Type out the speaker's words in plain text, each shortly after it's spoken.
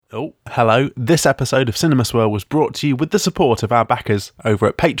Oh, hello. This episode of Cinema Swirl was brought to you with the support of our backers over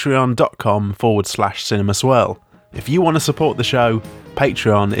at patreon.com/cinemaswirl. If you want to support the show,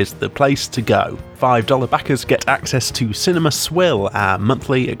 Patreon is the place to go. $5 backers get access to Cinema Swill, our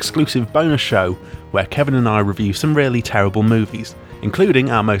monthly exclusive bonus show, where Kevin and I review some really terrible movies,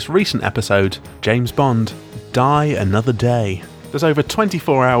 including our most recent episode, James Bond, Die Another Day. There's over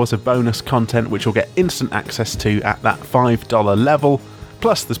 24 hours of bonus content which you'll get instant access to at that $5 level.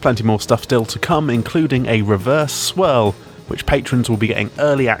 Plus, there's plenty more stuff still to come, including a reverse swirl, which patrons will be getting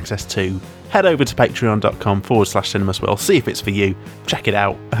early access to. Head over to patreon.com/cinemaswirl, see if it's for you, check it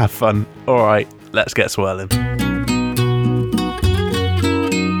out, have fun. Alright, let's get swirling.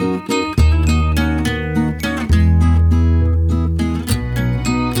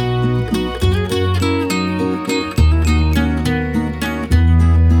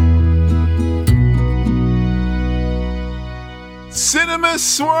 Cinema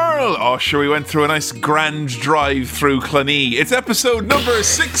Swirl! Oh, sure, we went through a nice grand drive through Cluny. It's episode number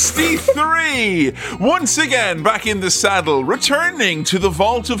 63! Once again, back in the saddle, returning to the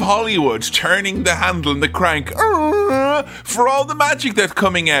vault of Hollywood, turning the handle and the crank for all the magic that's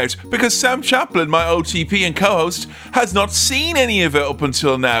coming out, because Sam Chaplin, my OTP and co-host, has not seen any of it up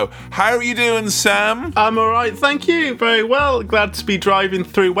until now. How are you doing, Sam? I'm alright, thank you, very well. Glad to be driving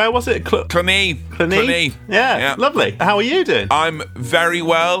through, where was it? Cluny. Yeah, lovely. How are you doing? I'm very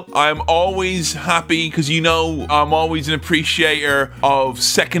well. I'm always happy because, you know, I'm always an appreciator of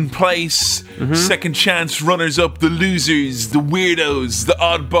second place, second chance runners-up, the losers, the weirdos, the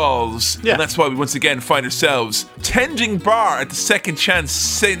oddballs. Yeah. And that's why we once again find ourselves tending bar at the Second Chance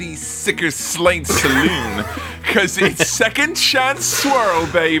City Sicker Slate Saloon. Because it's Second Chance Swirl,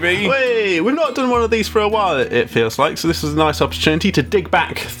 baby. Wait, we've not done one of these for a while, it feels like, so this is a nice opportunity to dig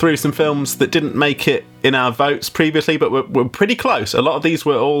back through some films that didn't make it in our votes previously, but we're pretty close. A lot of these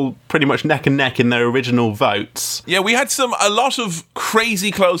were all pretty much neck and neck in their original votes. Yeah, we had a lot of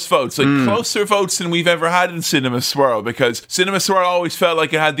crazy close votes, like closer votes than we've ever had in Cinema Swirl, because Cinema Swirl always felt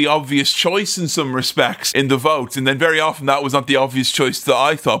like it had the obvious choice in some respects in the votes, and then very often that was not the obvious choice that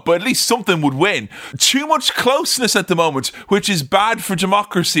I thought, but at least something would win. Too much closeness at the moment, which is bad for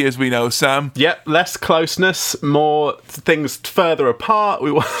democracy, as we know, Sam. Yep, less closeness, more things further apart.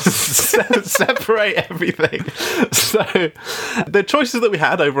 We want to separate everything. So the choices that we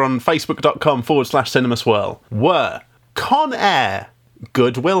had over on facebook.com/cinemaswirl were Con Air,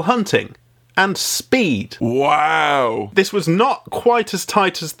 Good Will Hunting, and Speed. Wow. This was not quite as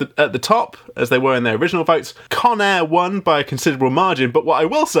tight as at the top as they were in their original votes. Con Air won by a considerable margin, but what I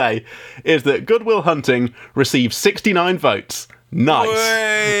will say is that Good Will Hunting received 69 votes. Nice.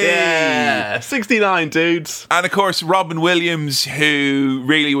 Way. Yeah, 69 dudes. And of course, Robin Williams, who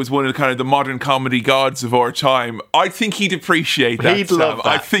really was one of the modern comedy gods of our time, I think he'd appreciate that. He'd love that.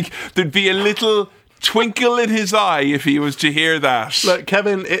 I think there'd be a little twinkle in his eye if he was to hear that. Look,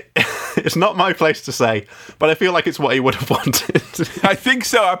 Kevin, it's not my place to say, but I feel like it's what he would have wanted. I think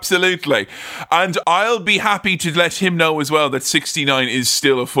so, absolutely. And I'll be happy to let him know as well that 69 is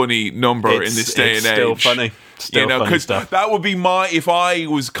still a funny number in this day and age. It's still funny. Still, you know, because that would be if I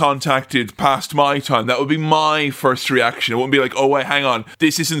was contacted past my time, that would be my first reaction. It wouldn't be like, oh wait, hang on,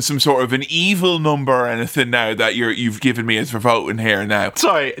 this isn't some sort of an evil number or anything now that you've given me as for voting here now.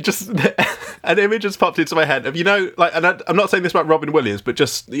 Sorry, just an image just popped into my head of, and I'm not saying this about Robin Williams, but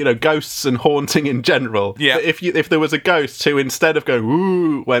just, ghosts and haunting in general. Yeah. If there was a ghost who, instead of going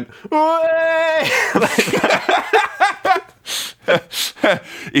woo, went way.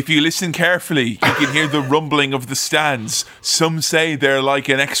 If you listen carefully, you can hear the rumbling of the stands. Some say they're like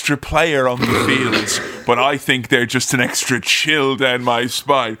an extra player on the field, but I think they're just an extra chill down my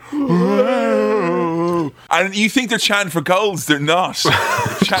spine. And you think they're chanting for goals? They're not.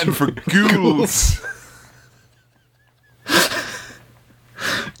 They're chanting for ghouls.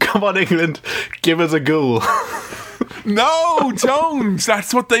 Come on, England, give us a ghoul. No, don't.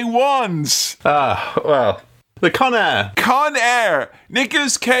 That's what they want. Well. The Con Air. Con Air.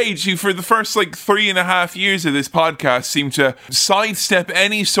 Nicolas Cage, who for the first 3.5 years of this podcast seemed to sidestep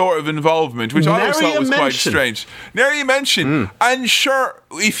any sort of involvement, which I always thought was quite strange. Nary a mention. And sure,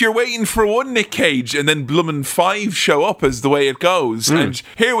 if you're waiting for one Nick Cage and then bloomin' 5 show up as the way it goes, and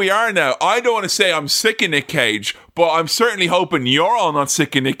here we are now. I don't want to say I'm sick of Nick Cage, but I'm certainly hoping you're all not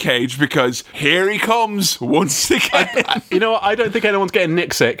sick of Nick Cage, because here he comes once again. You know what? I don't think anyone's getting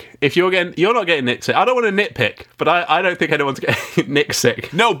Nick sick. If you're not getting Nick sick. I don't want to nitpick, but I don't think anyone's getting Nick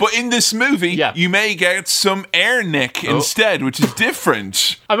sick. No, but in this movie, you may get some Air Nick instead, which is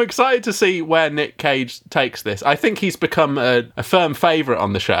different. I'm excited to see where Nick Cage takes this. I think he's become a firm favourite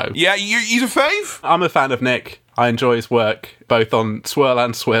on the show. Yeah, he's a fave? I'm a fan of Nick. I enjoy his work both on Swirl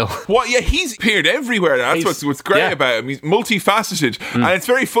and Swill. What? Yeah, he's appeared everywhere. That's What? Yeah, he's appeared everywhere. That's what's great about him. He's multifaceted, and it's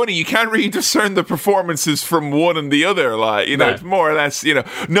very funny. You can't really discern the performances from one and the other. Like, you know, it's more or less, you know.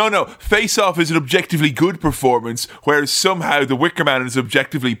 No. Face Off is an objectively good performance, whereas somehow The Wicker Man is an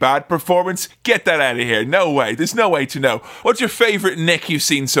objectively bad performance. Get that out of here. No way. There's no way to know. What's your favourite Nick you've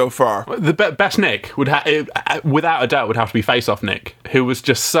seen so far? The best Nick would without a doubt would have to be Face Off Nick, who was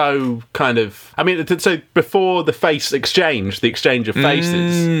just so kind of. I mean, so before the face exchange, the exchange of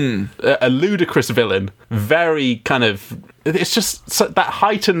faces, a ludicrous villain, very kind of. It's just that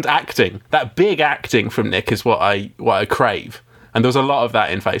heightened acting, that big acting from Nick is what I crave. And there was a lot of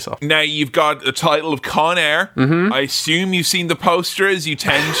that in Face Off. Now, you've got the title of Con Air. Mm-hmm. I assume you've seen the poster, as you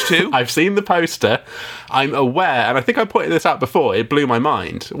tend to. I've seen the poster. I'm aware, and I think I pointed this out before, it blew my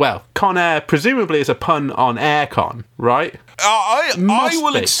mind. Well, Con Air presumably is a pun on Aircon, right? I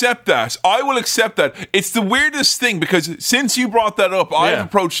will accept that. I will accept that. It's the weirdest thing, because since you brought that up, I've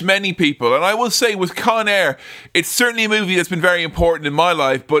approached many people, and I will say with Con Air, it's certainly a movie that's been very important in my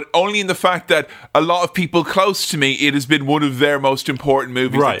life, but only in the fact that a lot of people close to me, it has been one of their most important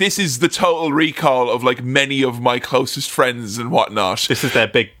movies. Right. Like, this is the total recall of like many of my closest friends and whatnot. This is their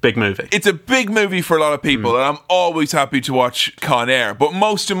big movie. It's a big movie for a lot of people, and I'm always happy to watch Con Air, but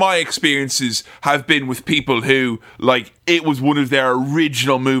most of my experiences have been with people who, like, it was one of their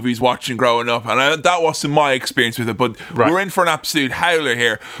original movies watching growing up, and that wasn't my experience with it, but we're in for an absolute howler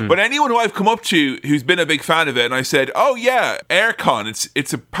here. But anyone who I've come up to who's been a big fan of it, and I said, oh yeah, Aircon,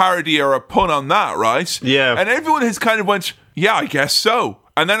 it's a parody or a pun on that, right? Yeah. And everyone has kind of went, yeah, I guess so.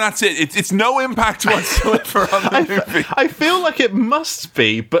 And then that's it. It's no impact whatsoever on the movie. I feel like it must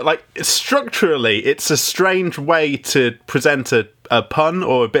be, but like structurally, it's a strange way to present a pun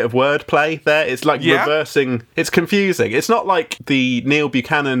or a bit of wordplay there. It's like reversing. It's confusing. It's not like the Neil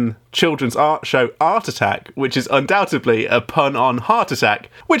Buchanan children's art show Art Attack, which is undoubtedly a pun on Heart Attack,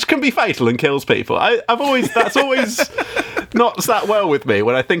 which can be fatal and kills people. That's always not sat well with me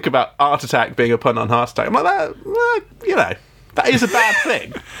when I think about Art Attack being a pun on Heart Attack. I'm like, that is a bad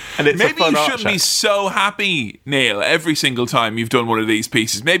thing. And it's maybe you shouldn't be so happy, Neil, every single time you've done one of these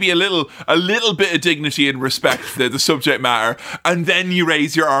pieces. Maybe a little bit of dignity and respect for the subject matter, and then you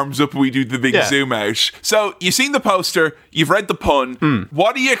raise your arms up and we do the big zoom out. So you've seen the poster, you've read the pun.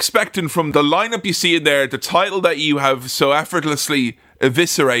 What are you expecting from the lineup you see in there, the title that you have so effortlessly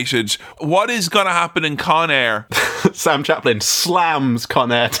eviscerated? What is going to happen in Con Air? Sam Chaplin slams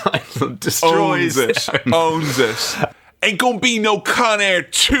Con Air title and destroys it. Owns it. Ain't gonna be no Con Air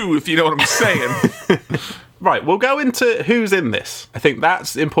 2, if you know what I'm saying. Right, we'll go into who's in this. I think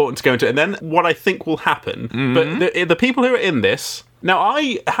that's important to go into. And then what I think will happen. But the people who are in this... Now,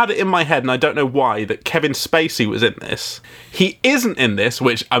 I had it in my head, and I don't know why, that Kevin Spacey was in this. He isn't in this,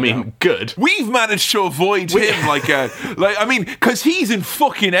 which, I mean, good. We've managed to avoid him, because he's in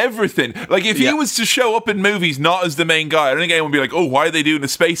fucking everything. Like, if he was to show up in movies not as the main guy, I don't think anyone would be like, oh, why are they doing a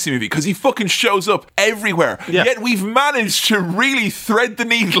Spacey movie? Because he fucking shows up everywhere. Yeah. Yet we've managed to really thread the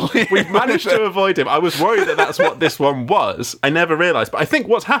needle here. We've managed to avoid him. I was worried that that's what this one was. I never realised. But I think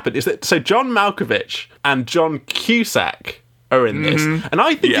what's happened is that, so John Malkovich and John Cusack are in this. And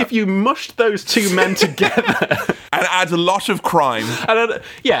I think if you mushed those two men together... and add a lot of crime. And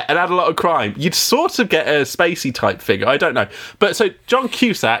add a lot of crime. You'd sort of get a Spacey-type figure. I don't know. But so John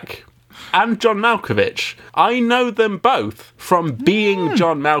Cusack and John Malkovich, I know them both from Being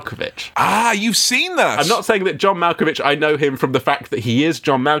John Malkovich. Ah, you've seen that. I'm not saying that John Malkovich, I know him from the fact that he is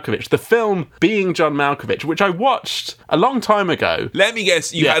John Malkovich. The film Being John Malkovich, which I watched a long time ago. Let me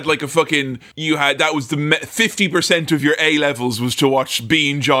guess, you had like a fucking... that was the 50% of your A-levels was to watch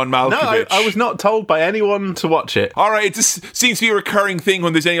Being John Malkovich. No, I was not told by anyone to watch it. All right, it just seems to be a recurring thing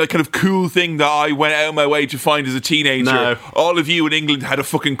when there's any like kind of cool thing that I went out of my way to find as a teenager. No. All of you in England had a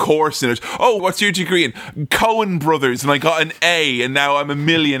fucking course in it. Oh, what's your degree in? Coen Brothers, and I got an A, and now I'm a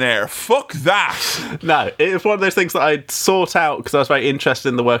millionaire. Fuck that. No, it was one of those things that I'd sought out because I was very interested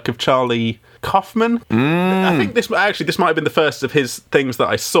in the work of Charlie Kaufman. I think this might have been the first of his things that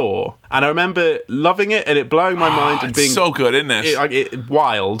I saw, and I remember loving it and it blowing my mind and being so good, isn't it?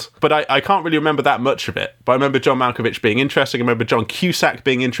 Wild. But I can't really remember that much of it. But I remember John Malkovich being interesting. I remember John Cusack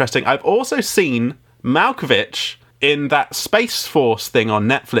being interesting. I've also seen Malkovich in that Space Force thing on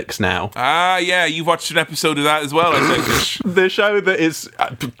Netflix now. Ah, yeah, you've watched an episode of that as well, I think. The show that is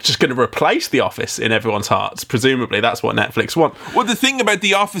just going to replace The Office in everyone's hearts. Presumably, that's what Netflix want. Well, the thing about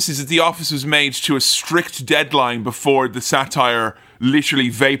The Office is that The Office was made to a strict deadline before the satire literally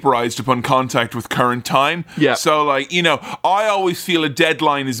vaporized upon contact with current time. Yeah. So, I always feel a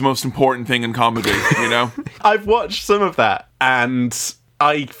deadline is the most important thing in comedy, I've watched some of that, and...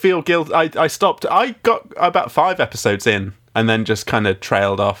 I feel guilt. I stopped. I got about 5 episodes in and then just kind of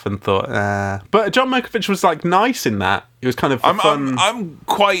trailed off and thought, But John Malkovich was like nice in that. It was kind of fun. I'm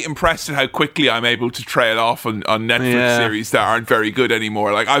quite impressed at how quickly I'm able to trail off on Netflix series that aren't very good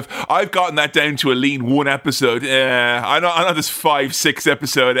anymore. Like I've gotten that down to a lean 1 episode. I'm not this 5-6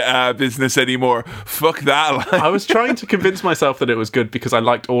 episode business anymore. Fuck that. I was trying to convince myself that it was good because I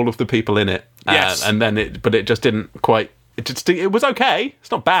liked all of the people in it. Yes, and then it just didn't quite. It was okay. It's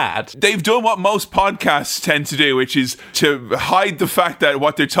not bad. They've done what most podcasts tend to do, which is to hide the fact that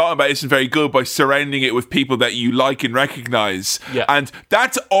what they're talking about isn't very good by surrounding it with people that you like and recognise. Yeah. And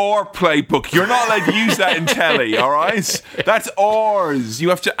that's our playbook. You're not allowed to use that in telly, all right? That's ours. You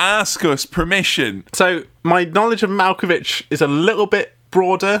have to ask us permission. So my knowledge of Malkovich is a little bit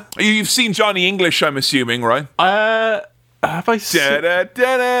broader. You've seen Johnny English, I'm assuming, right? Have I seen...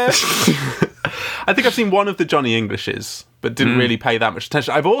 I think I've seen one of the Johnny Englishes, but didn't really pay that much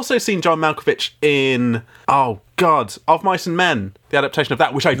attention. I've also seen John Malkovich in, Of Mice and Men, the adaptation of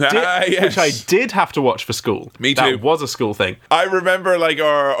that, which I did have to watch for school. Me too. That was a school thing. I remember like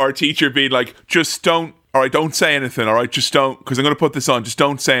our teacher being like, just don't, all right, don't say anything, all right, just don't, because I'm going to put this on, just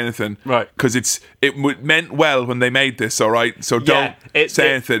don't say anything. Right. Because it meant well when they made this, all right, so don't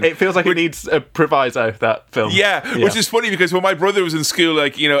say anything. It feels like it needs a proviso, that film. Yeah, which is funny because when my brother was in school,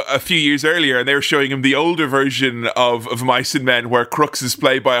 like, you know, a few years earlier, and they were showing him the older version of Mice and Men, where Crooks is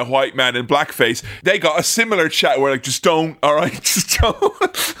played by a white man in blackface, they got a similar chat where like, just don't, all right, just don't.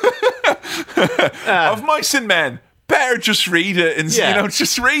 Of Mice and Men. Better just read it and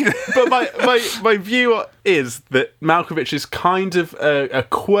just read it. But my view is that Malkovich is kind of a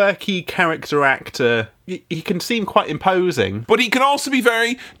quirky character actor. He can seem quite imposing, but he can also be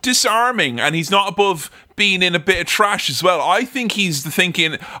very disarming, and he's not above being in a bit of trash as well. I think he's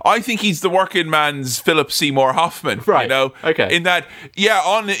the working man's Philip Seymour Hoffman, right? You know, okay. In that,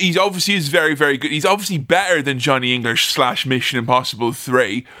 he's obviously is very, very good. He's obviously better than Johnny English / Mission Impossible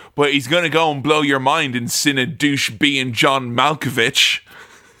 3, but he's gonna go and blow your mind in Sin a Douche being John Malkovich.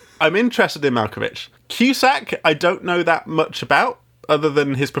 I'm interested in Malkovich. Cusack, I don't know that much about, other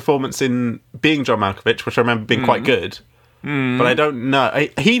than his performance in Being John Malkovich, which I remember being quite good. But I don't know.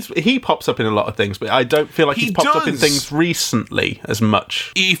 He pops up in a lot of things, but I don't feel like he's popped up in things recently as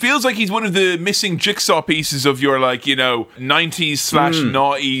much. He feels like he's one of the missing jigsaw pieces of your, like, you know, 90s /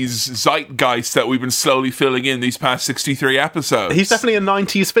 noughties zeitgeist that we've been slowly filling in these past 63 episodes. He's definitely a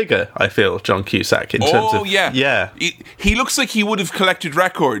 90s figure, I feel, John Cusack, in terms of... yeah. He looks like he would have collected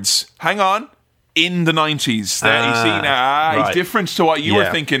records. Hang on. In the 90s. There you see now. Right. He's different to what you were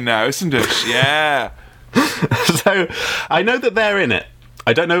thinking now, isn't it? Yeah. So, I know that they're in it.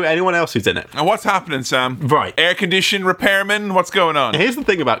 I don't know anyone else who's in it. And what's happening, Sam? Right. Air condition repairman? What's going on? Here's the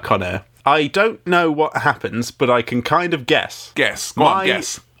thing about Con Air. I don't know what happens, but I can kind of guess. Guess.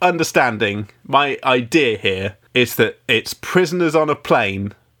 Guess. Understanding, my idea here is that it's prisoners on a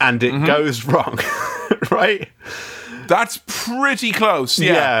plane and it goes wrong. Right? That's pretty close,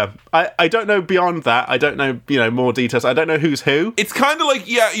 yeah. I don't know beyond that. I don't know, more details. I don't know who's who. It's kind of like,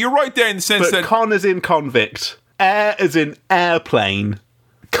 you're right there in the sense that... Con as in convict. Air as in airplane.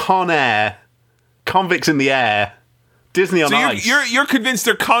 Con Air. Convicts in the air. Disney on Ice. You're convinced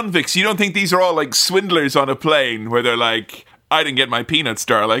they're convicts. You don't think these are all like swindlers on a plane where they're like... I didn't get my peanuts,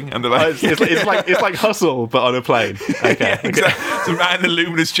 darling. And they're like... it's like Hustle, but on a plane. Okay. Yeah, exactly. It's a man in a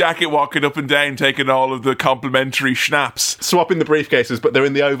luminous jacket walking up and down, taking all of the complimentary schnapps. Swapping the briefcases, but they're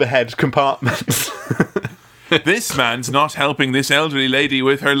in the overhead compartments. This man's not helping this elderly lady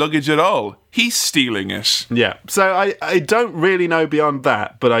with her luggage at all. He's stealing it. Yeah. So I don't really know beyond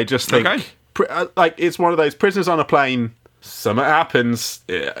that, but I just think... Okay. It's one of those prisoners on a plane. Something happens.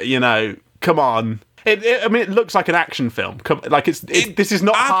 Come on. It looks like an action film. This is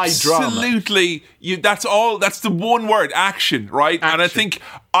not high drama. Absolutely. That's the one word, action, right? Action. And I think,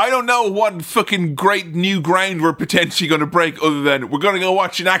 I don't know what fucking great new ground we're potentially going to break other than we're going to go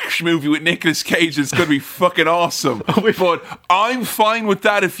watch an action movie with Nicolas Cage that's going to be fucking awesome. But I'm fine with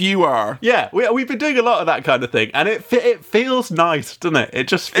that if you are. Yeah, we've been doing a lot of that kind of thing, and it feels nice, doesn't it? It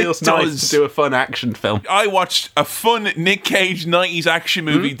just feels nice to do a fun action film. I watched a fun Nick Cage 90s action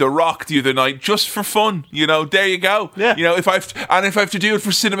movie, The Rock, the other night, just for fun. There you go. Yeah. If I have to do it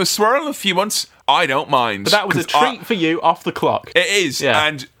for Cinema Swirl in a few months, I don't mind. But that was a treat for you off the clock. It is. Yeah.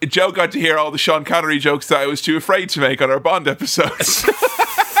 And Joe got to hear all the Sean Connery jokes that I was too afraid to make on our Bond episodes.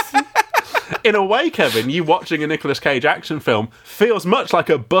 In a way, Kevin, you watching a Nicolas Cage action film feels much like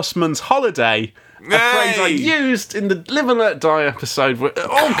a busman's holiday. A phrase I used in the Live and Let Die episode where it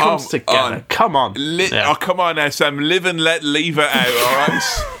all comes together. Come on. Come on now, Sam. Live and let leave it out, all right?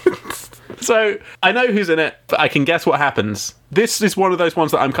 So, I know who's in it, but I can guess what happens. This is one of those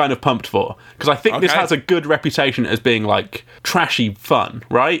ones that I'm kind of pumped for, because I think this has a good reputation as being, like, trashy fun,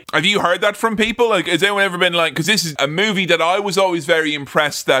 right? Have you heard that from people? Like, has anyone ever been like, because this is a movie that I was always very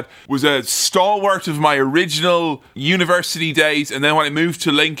impressed that was a stalwart of my original university days, and then when I moved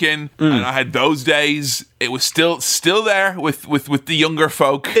to Lincoln, and I had those days, it was still there with the younger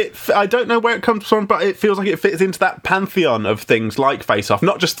folk. I don't know where it comes from, but it feels like it fits into that pantheon of things like Face Off,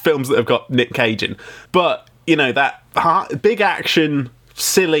 not just films that have got Nick Cage in, but, you know, that big action,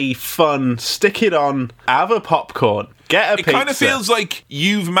 silly, fun, stick it on, have a popcorn, get a pizza. It kind of feels like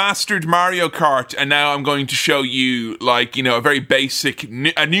you've mastered Mario Kart, and now I'm going to show you, like, you know, a very basic,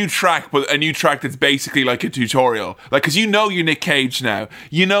 a new track, but a new track that's basically like a tutorial. Like, because you know you're Nick Cage now.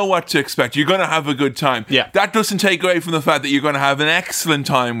 You know what to expect. You're going to have a good time. Yeah. That doesn't take away from the fact that you're going to have an excellent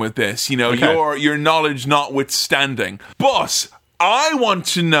time with this, you know, your knowledge notwithstanding. But I want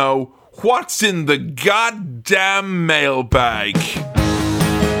to know what's in the goddamn mailbag.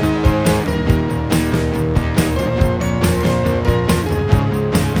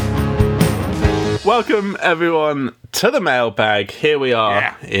 Welcome, everyone, to the mailbag. Here we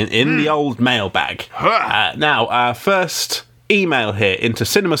are in the old mailbag. Now, our first email here into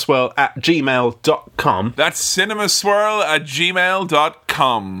cinemaswirl@gmail.com. That's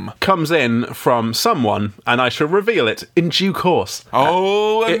cinemaswirl@gmail.com. Comes in from someone, and I shall reveal it in due course.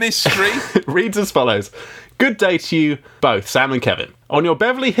 Oh, a mystery. Reads as follows. Good day to you both, Sam and Kevin. On your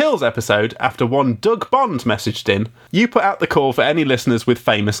Beverly Hills episode, after one Doug Bond messaged in, you put out the call for any listeners with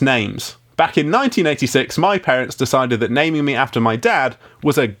famous names. Back in 1986, my parents decided that naming me after my dad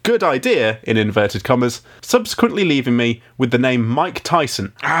was a good idea, in inverted commas, subsequently leaving me with the name Mike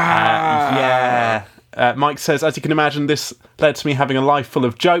Tyson. Mike says, as you can imagine, this led to me having a life full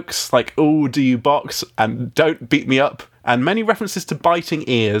of jokes, like, ooh, do you box? And don't beat me up. And many references to biting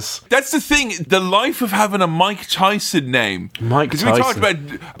ears. That's the thing, the life of having a Mike Tyson name. Mike Tyson. Because we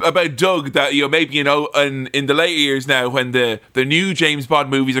talked about Doug, that, you know, maybe, you know, in the later years now, when the new James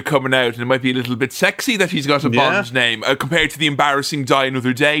Bond movies are coming out, and it might be a little bit sexy that he's got a Bond name, compared to the embarrassing Die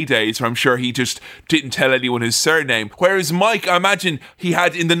Another Day days, where I'm sure he just didn't tell anyone his surname. Whereas Mike, I imagine he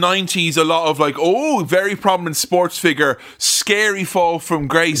had in the 90s a lot of, like, very prominent sports figure, scary fall from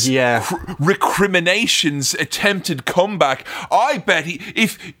grace, recriminations, attempted comeback. I bet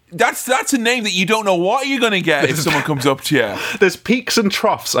if that's a name that you don't know what you're going to get if someone comes up to you. There's peaks and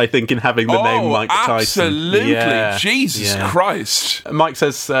troughs, I think, in having the name Mike Tyson. Absolutely. Yeah. Jesus Christ. Mike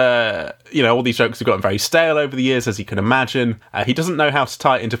says, you know, all these jokes have gotten very stale over the years, as you can imagine. He doesn't know how to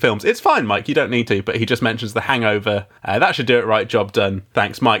tie it into films. It's fine, Mike, you don't need to, but he just mentions The Hangover. That should do it right, job done.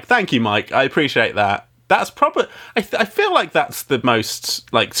 Thanks, Mike. Thank you, Mike. I appreciate that. That's probably... I feel like that's the most,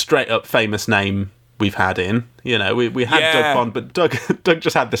 like, straight-up famous name we've had in. You know, we had Doug Bond, but Doug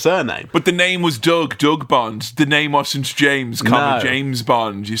just had the surname. But the name was Doug Bond. The name wasn't James, James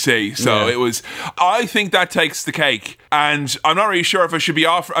Bond, you see. So it was... I think that takes the cake. And I'm not really sure if I should be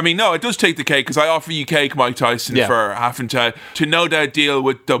offer... I mean, no, it does take the cake, because I offer you cake, Mike Tyson, for having to no doubt deal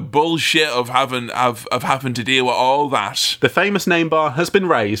with the bullshit of having to deal with all that. The famous name bar has been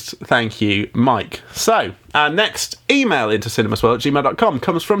raised. Thank you, Mike. So, our next email into cinemaswirl@gmail.com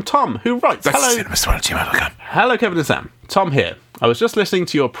comes from Tom, who writes... That's cinemaswirl@gmail.com. Hello, Kevin and Sam. Tom here. I was just listening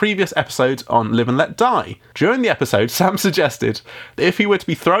to your previous episode on Live and Let Die. During the episode, Sam suggested that if he were to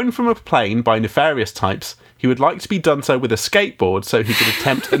be thrown from a plane by nefarious types, he would like to be done so with a skateboard so he could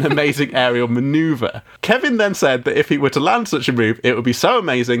attempt an amazing aerial manoeuvre. Kevin then said that if he were to land such a move, it would be so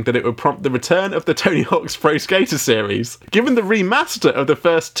amazing that it would prompt the return of the Tony Hawk's Pro Skater series. Given the remaster of the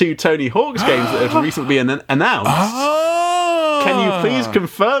first two Tony Hawk's games that have recently been announced... Can you please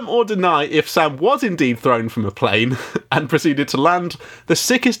confirm or deny if Sam was indeed thrown from a plane and proceeded to land the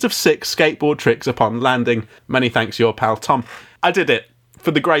sickest of 6 skateboard tricks upon landing? Many thanks, your pal Tom. I did it for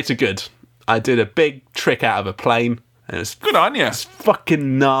the greater good. I did a big trick out of a plane. And it was good on you. It's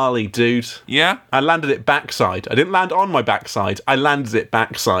fucking gnarly, dude. Yeah? I landed it backside. I didn't land on my backside. I landed it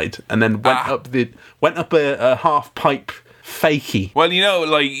backside and then went up a half pipe fakey. Well, you know,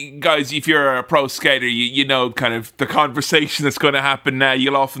 like, guys, if you're a pro skater, you know kind of the conversation that's going to happen now.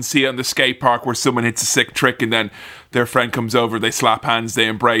 You'll often see it on the skate park where someone hits a sick trick and then their friend comes over, they slap hands, they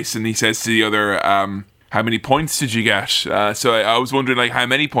embrace, and he says to the other, how many points did you get? So I was wondering, like, how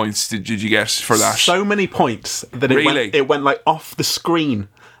many points did you get for that? So many points that it went like off the screen.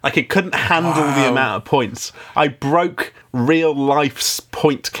 Like, it couldn't handle the amount of points. I broke real life's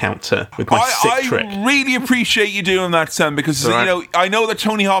point counter with my sick trick. I really appreciate you doing that, Sam, because, you know, I know that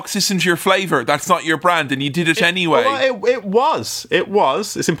Tony Hawk's isn't your flavour. That's not your brand, and you did it anyway. Well, it was.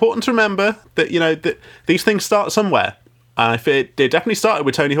 It's important to remember that, you know, that these things start somewhere. It definitely started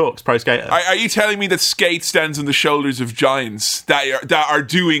with Tony Hawk's Pro Skater. Are you telling me that Skate stands on the shoulders of giants that are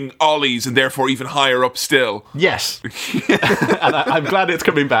doing ollies and therefore even higher up still? Yes. And I'm glad it's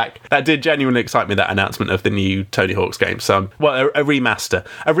coming back. That did genuinely excite me, that announcement of the new Tony Hawk's game. So, a remaster.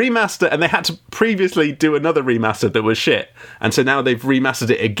 A remaster, and they had to previously do another remaster that was shit. And so now they've remastered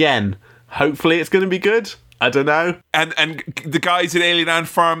it again. Hopefully it's going to be good. I don't know. And the guys at Alien Ant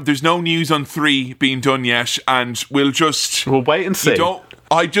Farm, there's no news on 3 being done yet, and we'll wait and see.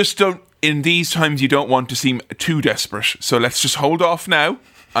 I just don't, in these times, you don't want to seem too desperate. So let's just hold off now,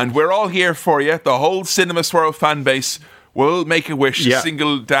 and we're all here for you. The whole Cinema Swirl fan base will make a wish,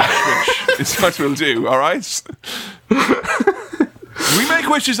 single dash wish. It's what we'll do, all right? We make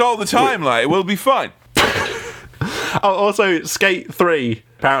wishes all the time, like, we'll be fine. Oh, also, Skate 3.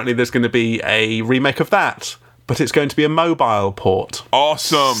 Apparently there's going to be a remake of that, but it's going to be a mobile port.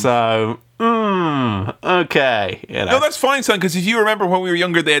 Awesome. So, okay. No, that's fine, son, because if you remember when we were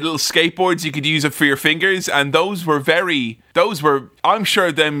younger, they had little skateboards you could use it for your fingers, and I'm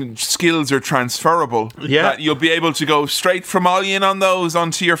sure them skills are transferable. Yeah. That you'll be able to go straight from Ollie on those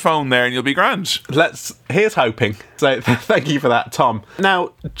onto your phone there, and you'll be grand. Here's hoping. So, thank you for that, Tom.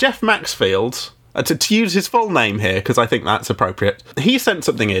 Now, Jeff Maxfield... To use his full name here, because I think that's appropriate, he sent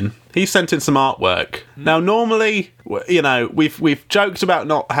something in. He sent in some artwork. Now, normally, we've joked about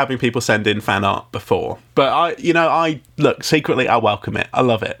not having people send in fan art before, but secretly, I welcome it. I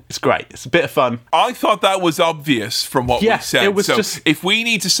love it. It's great. It's a bit of fun. I thought that was obvious from what we said. It was just... if we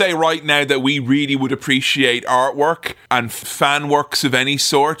need to say right now that we really would appreciate artwork and fan works of any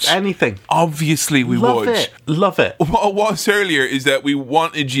sort, anything, obviously we would. Love it. What it was earlier is that we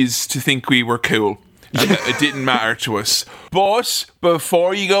wanted you to think we were cool. And it didn't matter to us. But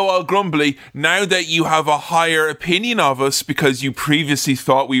before you go all grumbly, now that you have a higher opinion of us because you previously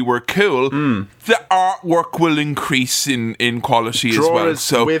thought we were cool, the artwork will increase in quality as well.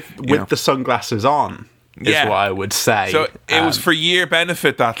 So with the sunglasses on is what I would say. So it was for your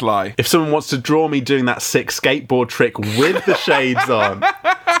benefit, that lie. If someone wants to draw me doing that sick skateboard trick with the shades on,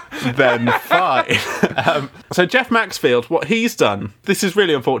 then fine. So Jeff Maxfield, what he's done, this is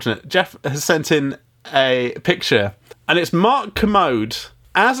really unfortunate. Jeff has sent in a picture, and it's Mark Commode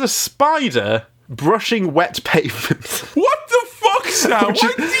as a spider brushing wet pavements. What the fuck, Sam? Why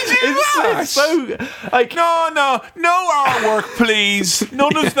did he do that? It's so, like... No artwork, please.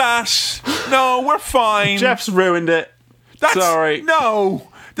 None of that. No, we're fine. Jeff's ruined it. Sorry. No.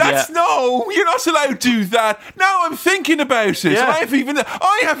 No, you're not allowed to do that. Now I'm thinking about it. Yeah.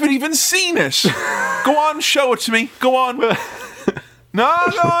 I haven't even seen it. Go on, show it to me. Go on. No,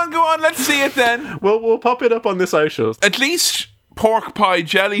 go on. Let's see it then. We'll pop it up on the socials. At least pork pie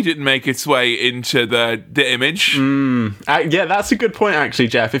jelly didn't make its way into the image. Yeah, that's a good point, actually,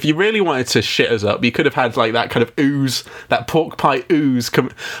 Jeff. If you really wanted to shit us up, you could have had like that kind of ooze, that pork pie ooze.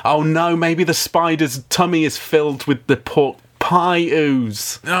 Oh no, maybe the spider's tummy is filled with the pork pie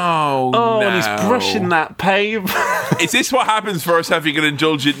ooze. Oh, no. And he's brushing that pave. Is this what happens for us having an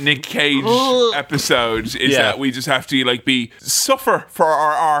indulgent Nick Cage episode? Is that we just have to suffer for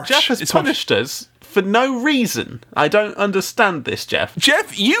our art? Jeff has punished us for no reason. I don't understand this, Jeff.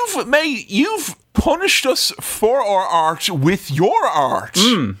 Jeff, you've punished us for our art with your art.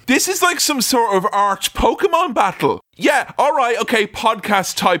 This is like some sort of art Pokemon battle. Yeah, alright, okay,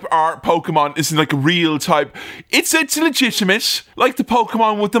 podcast type art Pokemon isn't like a real type. It's legitimate. Like the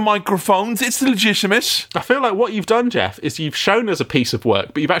Pokemon with the microphones, it's legitimate. I feel like what you've done, Jeff, is you've shown us a piece of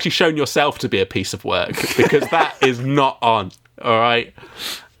work, but you've actually shown yourself to be a piece of work, because that is not on, alright?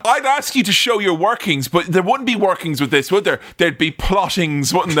 I'd ask you to show your workings, but there wouldn't be workings with this, would there? There'd be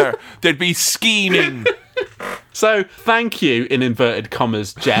plottings, wouldn't there? There'd be scheming. So, thank you, in inverted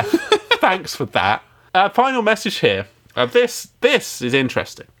commas, Jeff. Thanks for that. Final message here. This is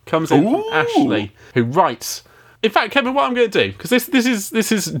interesting. Comes in from Ashley, who writes... In fact, Kevin, what I'm going to do, because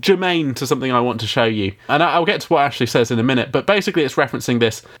this is germane to something I want to show you, and I'll get to what Ashley says in a minute, but basically it's referencing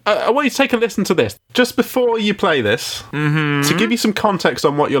this. I want you to take a listen to this. Just before you play this, to give you some context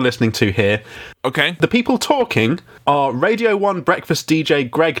on what you're listening to here. Okay. The people talking are Radio 1 breakfast DJ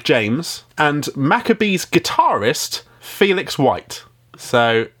Greg James and Maccabees guitarist Felix White.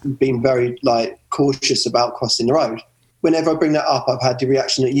 So... Being very, cautious about crossing the road. Whenever I bring that up, I've had the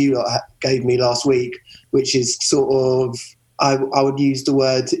reaction that you gave me last week, which is sort of, I would use the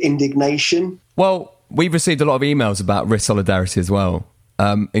word indignation. Well, we've received a lot of emails about risk solidarity as well,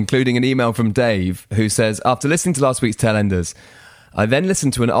 including an email from Dave, who says, after listening to last week's Tailenders, I then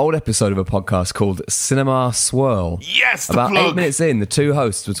listened to an old episode of a podcast called Cinema Swirl. Yes, About 8 minutes in, the two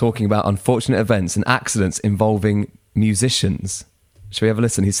hosts were talking about unfortunate events and accidents involving musicians. Shall we have a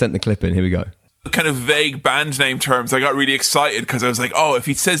listen? He sent the clip in. Here we go. kind of vague band name terms, I got really excited because I was like, oh, if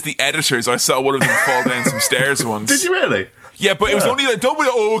he says the Editors, I saw one of them fall down some stairs once. Did you really? Yeah, but it was only like, don't be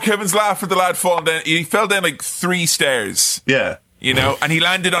like, oh, Kevin's laughing at the lad falling down. He fell down like 3 stairs. Yeah. You know, and he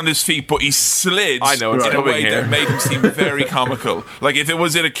landed on his feet, but he slid in a way that made him seem very comical. Like, if it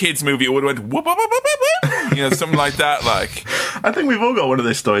was in a kid's movie, it would have went, whoop, whoop, whoop, whoop, whoop, you know, something like that. Like, I think we've all got one of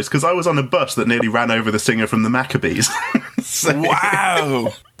those stories, because I was on a bus that nearly ran over the singer from the Maccabees.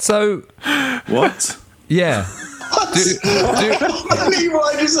 Wow. So, what? Yeah. I believe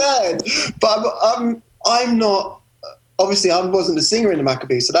what I just said. But I'm not... Obviously, I wasn't the singer in the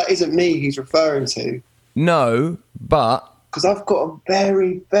Maccabees, so that isn't me he's referring to. No, but... Because I've got a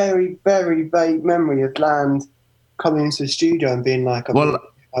very, very, very vague memory of Land coming into the studio and being like,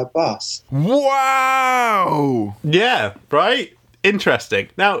 a bus. Wow! Yeah, right? Interesting.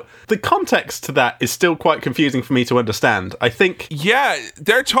 Now, the context to that is still quite confusing for me to understand. I think... Yeah,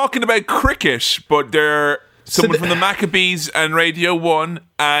 they're talking about cricket, but they're someone from the Maccabees and Radio 1,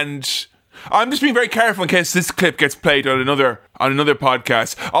 and... I'm just being very careful in case this clip gets played on another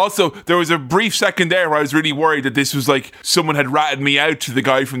podcast. Also, there was a brief second there where I was really worried that this was like someone had ratted me out to the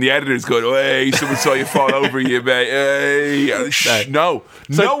guy from the Editors going, oh, hey, someone saw you fall over, you mate. Hey. No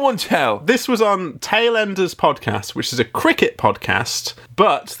one tell. This was on Tailenders podcast, which is a cricket podcast,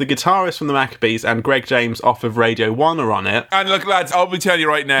 but the guitarist from the Maccabees and Greg James off of Radio 1 are on it. And look, lads, I'll be telling you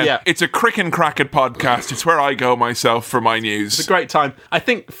right now, It's a crick and cracket podcast. It's where I go myself for my news. It's a great time. I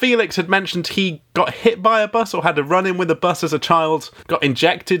think Felix had mentioned he got hit by a bus or had a run-in with a bus as a child, got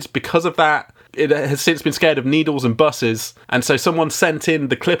injected because of that. It has since been scared of needles and buses, and so someone sent in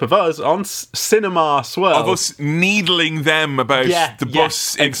the clip of us on Cinema Swirl. Of us needling them about the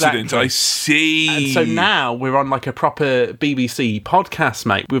bus incident. Exactly. I see. And so now we're on like a proper BBC podcast,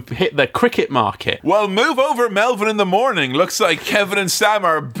 mate. We've hit the cricket market. Well, move over, Melvin in the morning. Looks like Kevin and Sam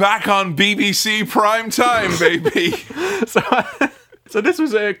are back on BBC prime time, baby. So this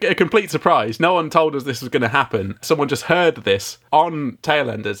was a complete surprise. No one told us this was going to happen. Someone just heard this on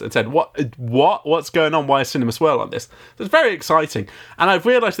Tailenders and said, what's going on? Why is Cinema Swirl on this? So it's very exciting. And I've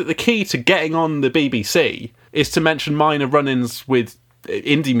realised that the key to getting on the BBC is to mention minor run-ins with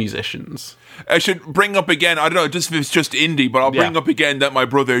indie musicians. I should bring up again, I don't know if it's just indie, but I'll bring up again that my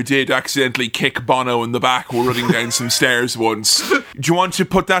brother did accidentally kick Bono in the back while running down some stairs once. Do you want to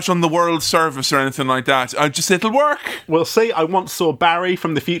put that on the world service or anything like that? It'll work. We'll see. I once saw Barry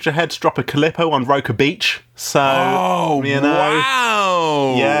from the Future Heads drop a Calippo on Roker Beach. So, wow.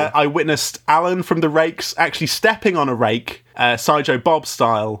 Yeah, I witnessed Alan from the Rakes actually stepping on a rake, Sideshow Bob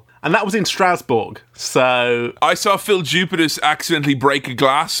style. And that was in Strasbourg, so... I saw Phil Jupitus accidentally break a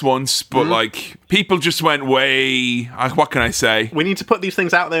glass once, but, people just went way... What can I say? We need to put these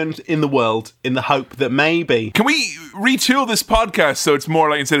things out there in the world in the hope that maybe... Can we retool this podcast so it's more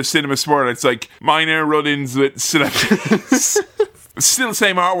like, instead of Cinema Swirl, it's like minor run-ins with celebrities? Still the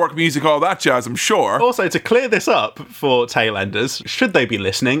same artwork, music, all that jazz, I'm sure. Also, to clear this up for Tailenders, should they be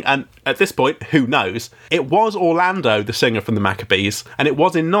listening, and at this point, who knows, it was Orlando, the singer from the Maccabees, and it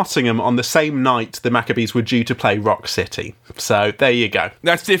was in Nottingham on the same night the Maccabees were due to play Rock City. So, there you go.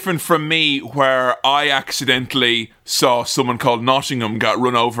 That's different from me, where I accidentally saw someone called Nottingham got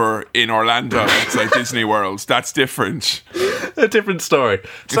run over in Orlando outside Disney World. That's different. A different story.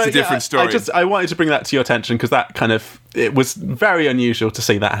 It's a different story. I wanted to bring that to your attention because that it was very unusual to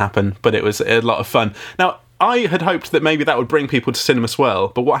see that happen, but it was a lot of fun. Now, I had hoped that maybe that would bring people to Cinema Swirl,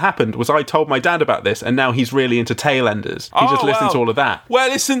 but what happened was I told my dad about this, and now he's really into Tailenders. He just listens to all of that.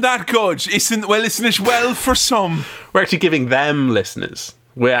 Well, isn't that good? Isn't it well for some? We're actually giving them listeners.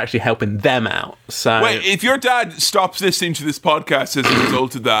 We're actually helping them out. So, wait, if your dad stops listening to this podcast as a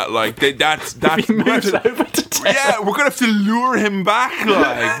result of that, that's if he moves over to Tailenders. Yeah, we're gonna have to lure him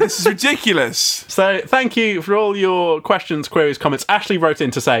back. This is ridiculous. So, thank you for all your questions, queries, comments. Ashley wrote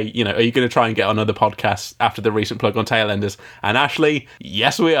in to say, are you going to try and get on other podcasts after the recent plug on Tailenders? And Ashley,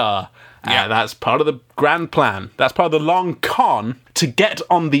 yes, we are. Yeah, that's part of the grand plan. That's part of the long con to get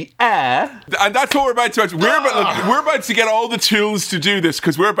on the air. And that's what we're about to watch. We're about to get all the tools to do this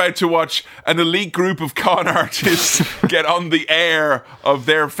because we're about to watch an elite group of con artists get on the air of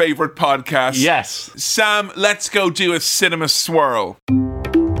their favourite podcast. Yes. Sam, let's go do a Cinema Swirl.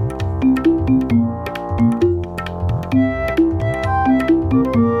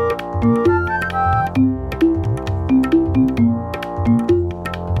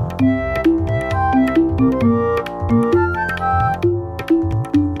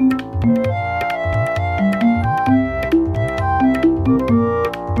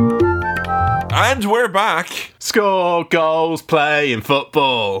 And we're back. Score goals, playing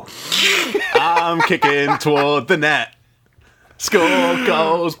football. I'm kicking toward the net. Score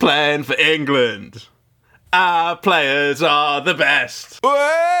goals playing for England. Our players are the best.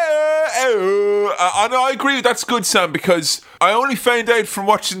 I agree. That's good, Sam, because I only found out from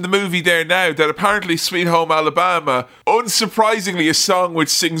watching the movie there now that apparently Sweet Home Alabama, unsurprisingly, a song which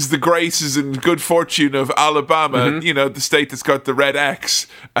sings the graces and good fortune of Alabama, you know, the state that's got the red X.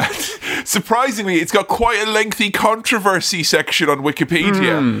 And surprisingly, it's got quite a lengthy controversy section on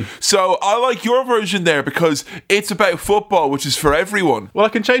Wikipedia. So I like your version there because it's about football, which is for everyone. Well, I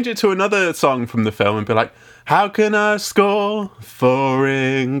can change it to another song from the film and be like, how can I score for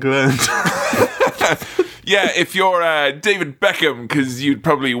England? Yeah, if you're David Beckham, because you'd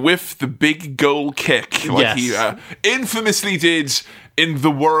probably whiff the big goal kick like he infamously did in the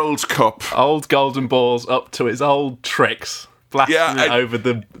World Cup. Old golden balls up to its old tricks, blasting it over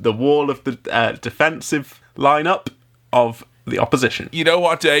the wall of the defensive lineup of the opposition. You know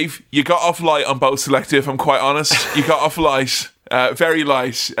what, Dave? You got off light on both selective, I'm quite honest. You got off light. Very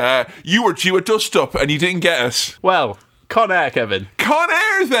light. You were due a dust-up and you didn't get it. Well, Con Air, Kevin. Con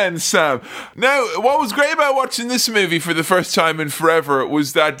Air then, Sam. Now, what was great about watching this movie for the first time in forever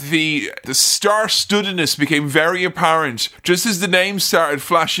was that the star-studdedness became very apparent just as the names started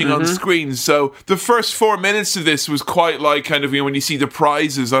flashing on screen. So the first 4 minutes of this was quite like kind of, you know, when you see the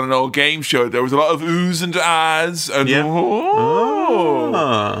prizes on an old game show, there was a lot of oohs and ahs and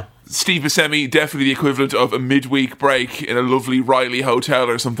Steve Buscemi, definitely the equivalent of a midweek break in a lovely Riley hotel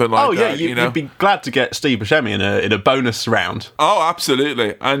or something like that. You'd be glad to get Steve Buscemi in a bonus round. Oh,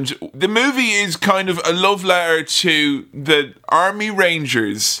 absolutely. And the movie is kind of a love letter to the Army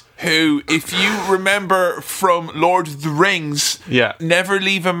Rangers, who, if you remember from Lord of the Rings, never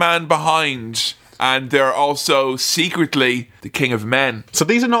leave a man behind. And they're also secretly the king of men. So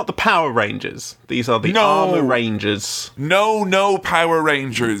these are not the Power Rangers. These are the Armor Rangers. No Power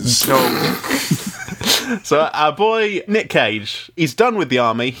Rangers. No. So our boy Nick Cage, he's done with the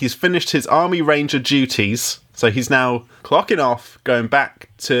army. He's finished his Army Ranger duties. So he's now clocking off, going back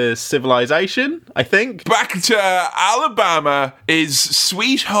to civilization, I think. Back to Alabama, is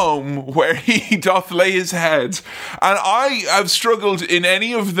sweet home where he doth lay his head. And I have struggled in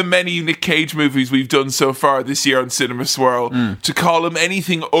any of the many Nick Cage movies we've done so far this year on Cinema Swirl to call him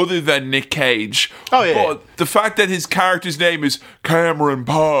anything other than Nick Cage. Oh, yeah. But the fact that his character's name is Cameron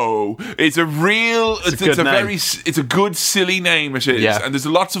Poe, it's a real, it's a good silly name it is. Yeah. And there's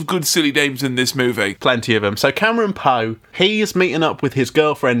lots of good silly names in this movie. Plenty of them. So Cameron Poe, he's meeting up with his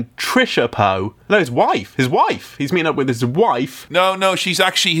girlfriend Trisha Poe. No, his wife. He's meeting up with his wife. No, she's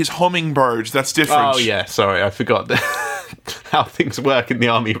actually his hummingbird. That's different. Oh yeah, sorry, I forgot how things work in the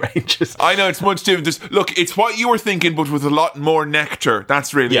Army Rangers. I know, it's much different. Look, it's what you were thinking, but with a lot more nectar.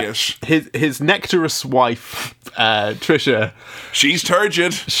 That's really it. His nectarous wife, Trisha. She's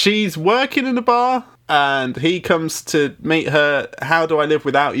turgid. She's working in a bar. And he comes to meet her. How Do I Live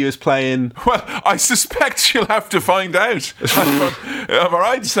Without You is playing. Well, I suspect she'll have to find out. Am I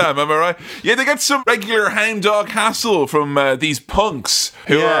right, Sam? Am I right? Yeah, they get some regular hound dog hassle from these punks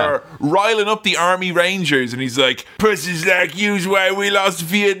who are riling up the Army Rangers. And he's like, pussies like you's why we lost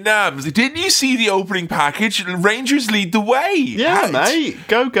Vietnam. Like, didn't you see the opening package? Rangers lead the way. Yeah, mate.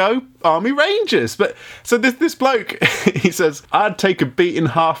 Go. Army Rangers. But so this bloke, he says, I'd take a beating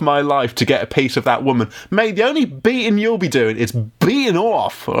half my life to get a piece of that woman. Mate, the only beating you'll be doing is beating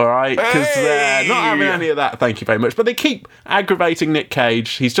off, all right? Because they're not having any of that, thank you very much. But they keep aggravating Nick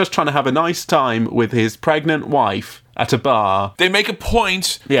Cage. He's just trying to have a nice time with his pregnant wife at a bar. They make a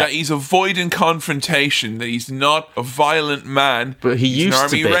point that he's avoiding confrontation, that he's not a violent man. But he's an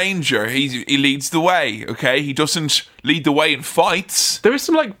Army Ranger. He leads the way, okay? He doesn't lead the way in fights. There is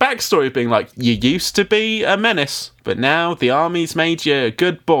some backstory of being you used to be a menace, but now the army's made you a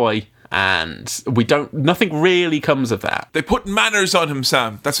good boy. And nothing really comes of that. They put manners on him,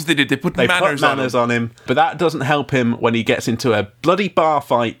 Sam. That's what they did. They put manners on him. But that doesn't help him when he gets into a bloody bar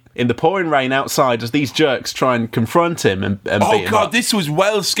fight in the pouring rain outside as these jerks try and confront him and beat him up. Oh, God, this was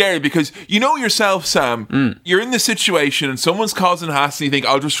well scary because you know yourself, Sam, you're in this situation and someone's causing hassle and you think,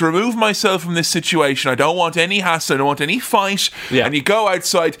 I'll just remove myself from this situation. I don't want any hassle. I don't want any fight. Yeah. And you go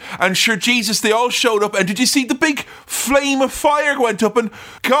outside and sure, Jesus, they all showed up. And did you see the big flame of fire went up? And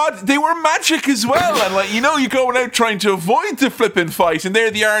God, they were magic as well. And you're going out trying to avoid the flipping fight. And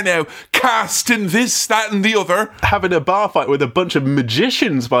there they are now, casting this, that and the other. Having a bar fight with a bunch of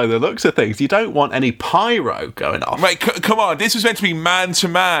magicians by the looks of things. You don't want any pyro going off. Right, come on. This was meant to be man to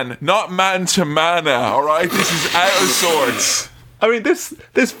man, not man to mana, all right? This is out of sorts. I mean, this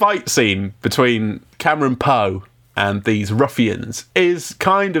fight scene between Cameron Poe and these ruffians is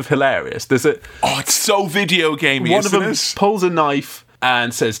kind of hilarious. It's so video gamey, One of them pulls a knife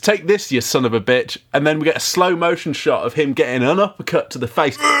and says, "Take this, you son of a bitch," and then we get a slow motion shot of him getting an uppercut to the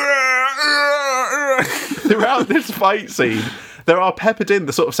face. Throughout this fight scene, there are peppered in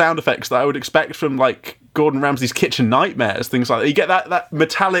the sort of sound effects that I would expect from, like, Gordon Ramsay's Kitchen Nightmares, things like that. You get that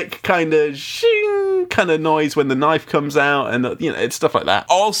metallic kind of shing kind of noise when the knife comes out, and it's stuff like that.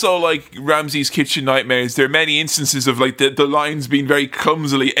 Also, like Ramsay's Kitchen Nightmares, there are many instances of like the lines being very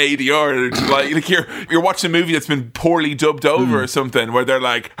clumsily ADR'd. like you're watching a movie that's been poorly dubbed over or something, where they're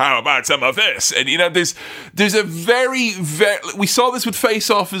like, "How about some of this?" And there's a very we saw this with Face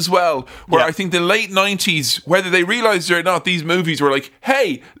Off as well, where I think the late 90s, whether they realised it or not, these movies were like,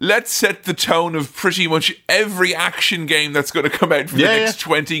 "Hey, let's set the tone of pretty much every action game that's going to come out for the next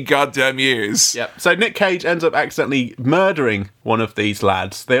 20 goddamn years." Yep. So Nick Cage ends up accidentally murdering one of these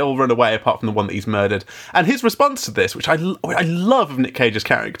lads. They all run away apart from the one that he's murdered. And his response to this, which I love of Nick Cage's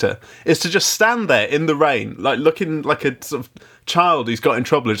character, is to just stand there in the rain, like looking like a sort of child who's got in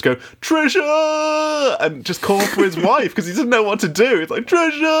trouble, and just go, "Treasure!" and just call for his wife because he doesn't know what to do. It's like,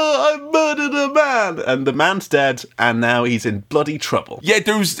 "Treasure, I murdered a man!" And the man's dead, and now he's in bloody trouble. Yeah,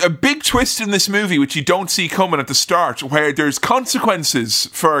 there's a big twist in this movie which you don't see coming at the start, where there's consequences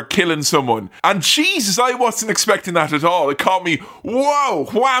for killing someone. And Jesus, I wasn't expecting that at all. It caught me, whoa,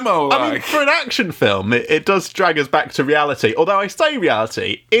 whammo. I mean, for an action film, it does drag us back to reality. Although I say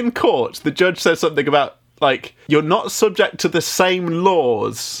reality, in court, the judge says something about, like, you're not subject to the same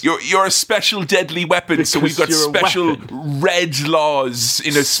laws. You're a special deadly weapon, so we've got special red laws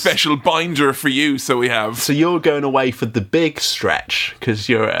in a special binder for you, so we have. So you're going away for the big stretch, because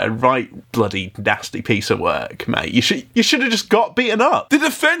you're a right bloody nasty piece of work, mate. You should have just got beaten up. The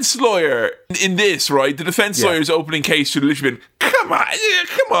defence lawyer in this, right? The defence lawyer's opening case to the Lichman. Come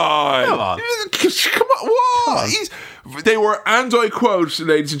on. What? They were, and I quote,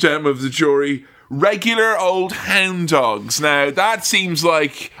 ladies and gentlemen of the jury, "regular old hound dogs." Now, that seems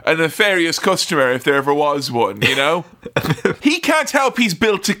like a nefarious customer if there ever was one, you know? He can't help he's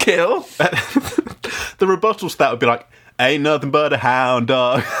built to kill. The rebuttal to that would be like, "Ain't nothing but a hound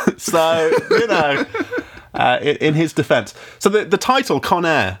dog." So, in his defence. So the title, Con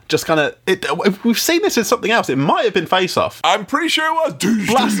Air, just kind of... We've seen this in something else. It might have been Face Off. I'm pretty sure it was.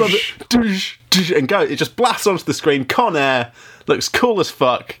 Blast on the... and go. It just blasts onto the screen. Con Air. Looks cool as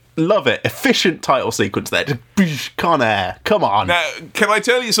fuck. Love it. Efficient title sequence there. Just Con Air. Come on. Now, can I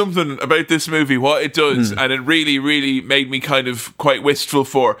tell you something about this movie? What it does, and it really, really made me kind of quite wistful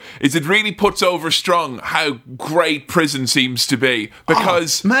for, is it really puts over strong how great prison seems to be.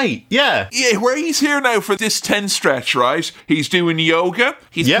 Because... mate, yeah. Yeah, where he's here now for this 10 stretch, right? He's doing yoga.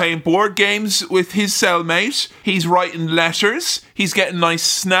 He's playing board games with his cellmate. He's writing letters. He's getting nice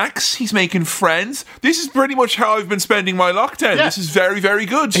snacks. He's making friends. This is pretty much how I've been spending my lockdown. Yeah. This is very, very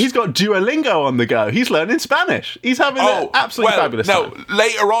good. He's got Duolingo on the go. He's learning Spanish. He's having an absolutely fabulous time. No,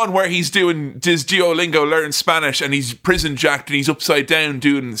 later on where he's doing his Duolingo learning Spanish and he's prison jacked and he's upside down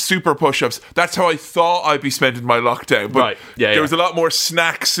doing super push-ups, that's how I thought I'd be spending my lockdown. But right. There was a lot more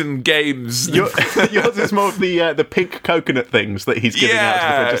snacks and games. Yours is more of the pink coconut things that he's giving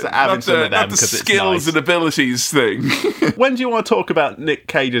out. Just having some of them, not the skills and abilities thing. When do you want to talk about Nick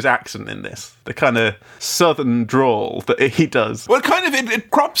Cage's accent in this? The kind of southern drawl that he does. Well, kind of, it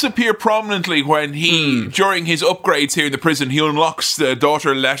crops up here prominently when he, during his upgrades here in the prison, he unlocks the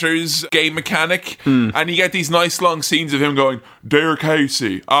daughter Letters game mechanic, and you get these nice long scenes of him going, "Dear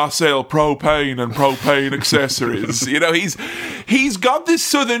Casey, I sell propane and propane accessories." You know, he's got this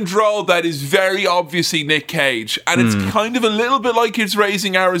southern drawl that is very obviously Nick Cage, and it's kind of a little bit like his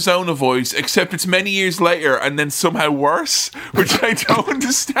Raising Arizona voice, except it's many years later and then somehow worse, which I don't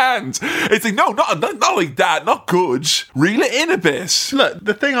understand. It's like, no, not like that, not good. Reel it in a bit. Look,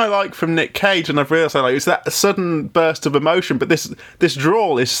 the thing I like from Nick Cage, and I've realised I like, is that sudden burst of emotion, but this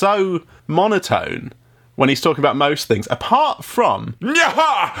drawl is so monotone when he's talking about most things, apart from...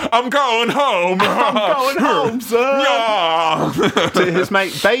 Yeah, I'm going home. I'm going home, sir. Yeah. To his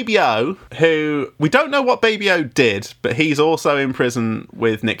mate Baby O, who... We don't know what Baby O did, but he's also in prison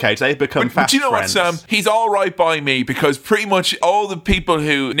with Nick Cage. They've become fast friends. Do you know what, Sam? He's all right by me, because pretty much all the people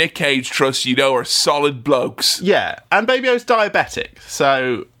who Nick Cage trusts, are solid blokes. Yeah, and Baby O's diabetic,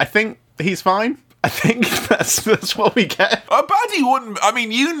 so I think he's fine. I think that's what we get. A baddie wouldn't... I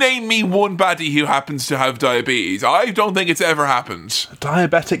mean, you name me one baddie who happens to have diabetes. I don't think it's ever happened.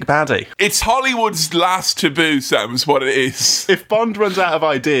 Diabetic baddie. It's Hollywood's last taboo, Sam, is what it is. If Bond runs out of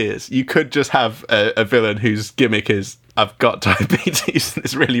ideas, you could just have a villain whose gimmick is I've got diabetes and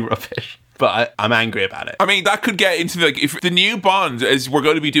it's really rubbish. But I'm angry about it. I mean, that could get into if the new Bond is we're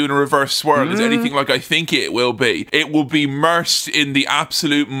going to be doing a reverse swirl is anything like I think it will be be immersed in the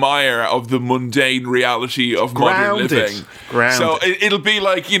absolute mire of the mundane reality of modern living. So it'll be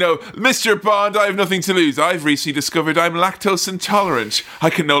like, Mr. Bond, I have nothing to lose. I've recently discovered I'm lactose intolerant. I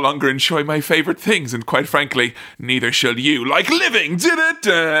can no longer enjoy my favourite things, and quite frankly, neither shall you. Like living!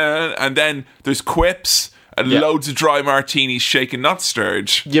 And then there's quips. And loads of dry martinis shaken, not stirred.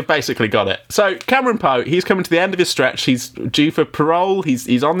 You've basically got it. So Cameron Poe, he's coming to the end of his stretch. He's due for parole.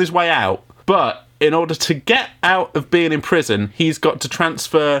 He's on his way out. But in order to get out of being in prison, he's got to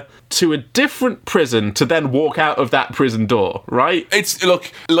transfer to a different prison to then walk out of that prison door, right? It's,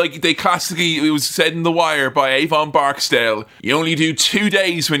 look, like they classically, it was said in The Wire by Avon Barksdale, you only do 2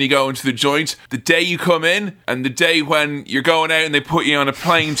 days when you go into the joint. The day you come in and the day when you're going out and they put you on a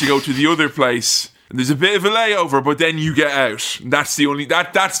plane to go to the other place. There's a bit of a layover, but then you get out. That's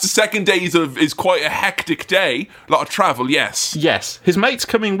the second day is quite a hectic day. A lot of travel, yes. Yes. His mate's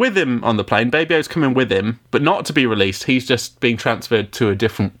coming with him on the plane. Baby O's coming with him, but not to be released. He's just being transferred to a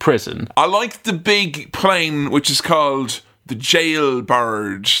different prison. I like the big plane, which is called the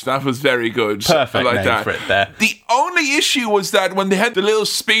Jailbird. That was very good. Perfect name for it there. The only issue was that when they had the little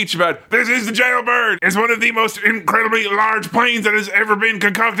speech about, this is the Jailbird, it's one of the most incredibly large planes that has ever been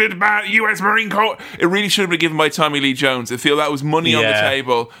concocted by U.S. Marine Corps. It really should have been given by Tommy Lee Jones. I feel that was money on the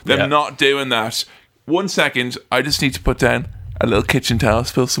table. Them not doing that. 1 second, I just need to put down a little kitchen towel,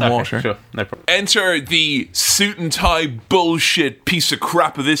 spill some water. Sure, no problem. Enter the suit and tie bullshit piece of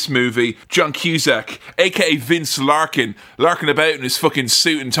crap of this movie, John Cusack, aka Vince Larkin, larking about in his fucking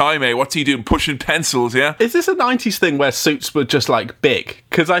suit and tie, mate. What's he doing? Pushing pencils, yeah? Is this a 90s thing where suits were just like big?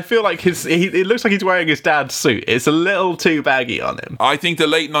 Because I feel like it looks like he's wearing his dad's suit. It's a little too baggy on him. I think the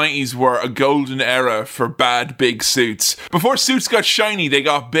late 90s were a golden era for bad big suits. Before suits got shiny, they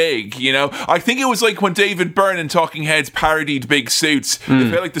got big, I think it was like when David Byrne and Talking Heads parodied big suits. It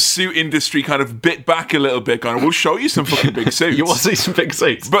felt like the suit industry kind of bit back a little bit, going, we'll show you some fucking big suits. You want to see some big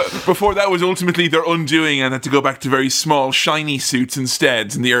suits. But before that was ultimately their undoing and had to go back to very small, shiny suits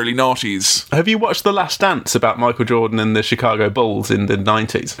instead in the early noughties. Have you watched The Last Dance about Michael Jordan and the Chicago Bulls in the 90s?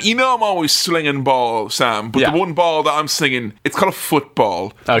 I'm always slinging ball, Sam, but the one ball that I'm slinging, it's called a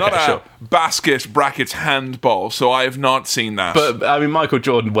football. Okay, not a sure. basket brackets handball, so I have not seen that. But, I mean, Michael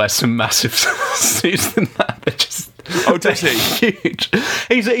Jordan wears some massive suits in that. They're just... Oh, does he? Huge.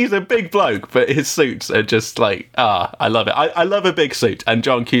 He's a big bloke, but his suits are just like, I love it. I love a big suit, and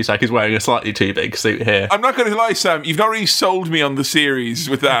John Cusack is wearing a slightly too big suit here. I'm not going to lie, Sam, you've not really sold me on the series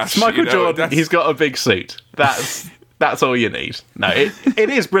with that. It's Michael Jordan, he's got a big suit. That's all you need. No, it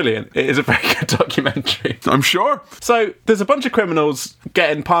is brilliant. It is a very good documentary. I'm sure. So, there's a bunch of criminals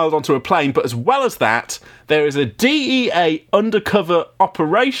getting piled onto a plane, but as well as that, there is a DEA undercover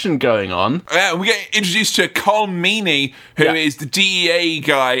operation going on. We get introduced to Colm Meaney, who is the DEA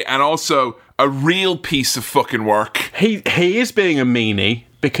guy and also a real piece of fucking work. He is being a meanie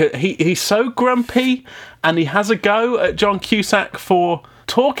because he's so grumpy, and he has a go at John Cusack for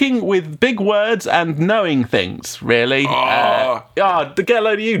talking with big words and knowing things, really. Get a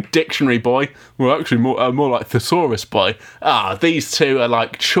load of you, dictionary boy. Well, actually, more like thesaurus boy. These two are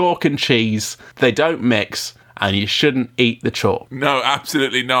like chalk and cheese. They don't mix, and you shouldn't eat the chalk. No,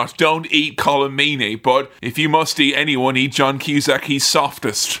 absolutely not. Don't eat Colm Meaney, but if you must eat anyone, eat John Cusack. He's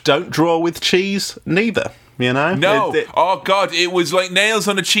softest. Don't draw with cheese, neither. No. Oh, God, it was like nails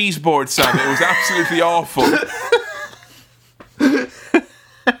on a cheese board, Sam. It was absolutely awful.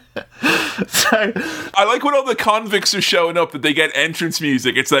 So I like when all the convicts are showing up that they get entrance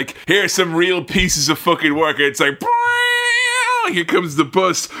music. It's like, here's some real pieces of fucking work. It's like, here comes the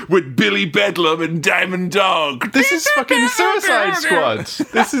bus with Billy Bedlam and Diamond Dog. This is fucking Suicide Squad.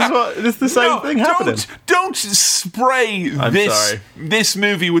 This is the same thing happening. Don't spray this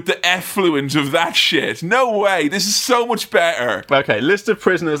movie with the effluent of that shit. No way. This is so much better. Okay, list of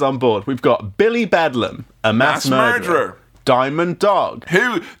prisoners on board. We've got Billy Bedlam, a mass murderer. Diamond Dog,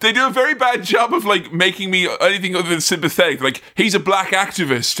 who they do a very bad job of like making me anything other than sympathetic. Like, he's a black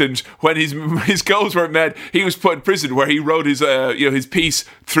activist, and when his goals weren't met, he was put in prison where he wrote his his piece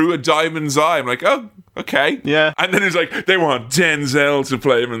through a diamond's eye. I'm like, oh, okay, yeah. And then it's like they want Denzel to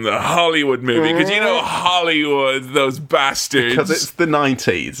play him in the Hollywood movie because Hollywood, those bastards. Because it's the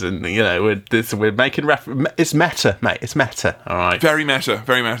 90s, and we're making it's meta, mate. It's meta. All right, very meta,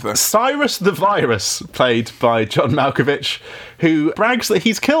 very meta. Cyrus the Virus, played by John Malkovich, who brags that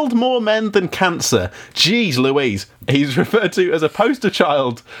he's killed more men than cancer. Jeez Louise. He's referred to as a poster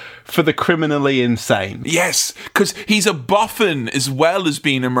child for the criminally insane. Yes, because he's a boffin as well as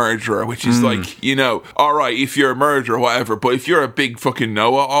being a murderer, which is like, all right, if you're a murderer or whatever, but if you're a big fucking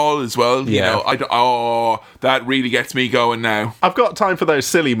know-all as well, you know, that really gets me going now. I've got time for those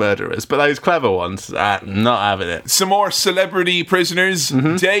silly murderers, but those clever ones, not having it. Some more celebrity prisoners.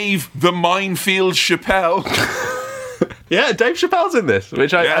 Dave the Minefield Chappelle. Yeah, Dave Chappelle's in this,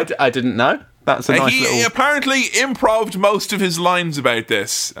 which I didn't know. That's a nice He apparently improv'd most of his lines about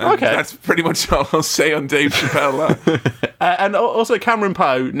this. Okay. That's pretty much all I'll say on Dave Chappelle. And also Cameron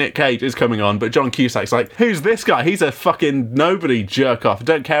Poe, Nick Cage, is coming on, but John Cusack's like, who's this guy? He's a fucking nobody jerk off.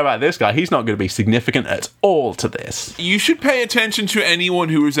 Don't care about this guy. He's not going to be significant at all to this. You should pay attention to anyone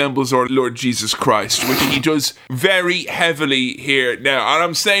who resembles our Lord Jesus Christ, which he does very heavily here now. And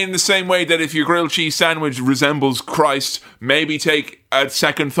I'm saying the same way that if your grilled cheese sandwich resembles Christ, maybe take a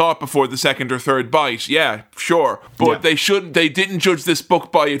second thought before the second or third bite. Yeah, sure. But they didn't judge this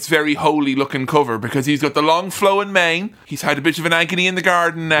book by its very holy looking cover, because he's got the long flowing mane. He's had a bit of an agony in the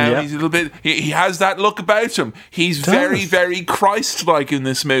garden now. Yeah. He's a little bit, he has that look about him. He's very, very Christ-like in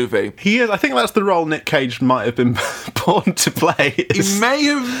this movie. He is. I think that's the role Nick Cage might have been born to play. He may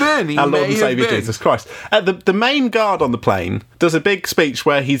have been. Our Lord and Saviour Jesus Christ. The main guard on the plane does a big speech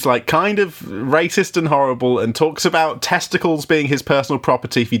where he's like kind of racist and horrible and talks about testicles being his personal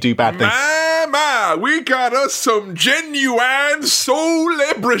property if you do bad things. We got us some genuine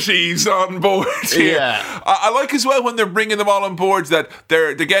celebrities on board here. Yeah. I like as well when they're bringing them all on board that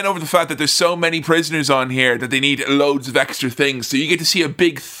they're getting over the fact that there's so many prisoners on here that they need loads of extra things. So you get to see a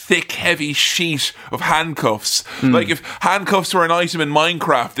big, thick, heavy sheet of handcuffs. Like if handcuffs were an item in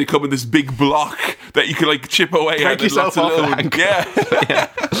Minecraft, they come in this big block that you could like chip away at. Take yourself off the handcuff. Yeah.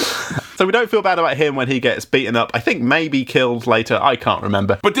 So we don't feel bad about him when he gets beaten up. I think maybe killed later. I can't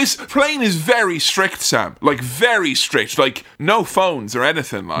remember. But this plane is very strict, Sam. Like, very strict. Like, no phones or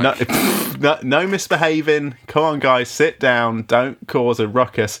anything. Like, no misbehaving. Come on, guys, sit down. Don't cause a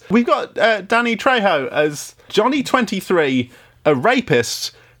ruckus. We've got Danny Trejo as Johnny 23, a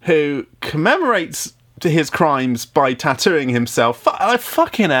rapist who commemorates to his crimes by tattooing himself.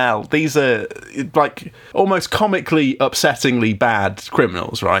 Fucking hell. These are like almost comically upsettingly bad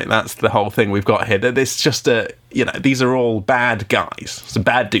criminals, right? That's the whole thing we've got here. It's just these are all bad guys, some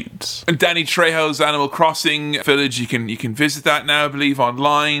bad dudes. And Danny Trejo's Animal Crossing village, you can visit that now, I believe,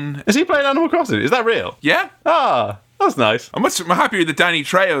 online. Is he playing Animal Crossing? Is that real? Yeah. That's nice. I'm happier that Danny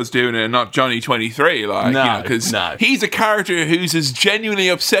Trejo's doing it and not Johnny 23, because he's a character who's as genuinely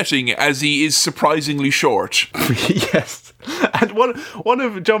upsetting as he is surprisingly short. Yes. And one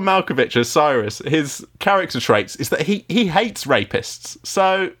of John Malkovich as Cyrus, his character traits is that he hates rapists.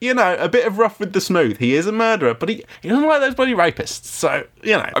 So, a bit of rough with the smooth. He is a murderer, but he doesn't like those bloody rapists. So,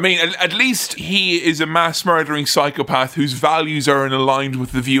 I mean, at least he is a mass murdering psychopath whose values are aligned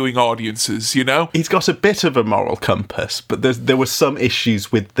with the viewing audiences, He's got a bit of a moral compass, but there were some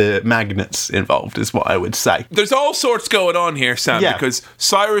issues with the magnets involved, is what I would say. There's all sorts going on here, Sam, because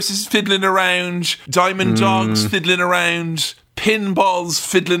Cyrus is fiddling around, Diamond Dog's fiddling around, Pinball's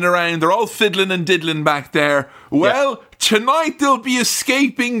fiddling around. They're all fiddling and diddling back there. Well, tonight they'll be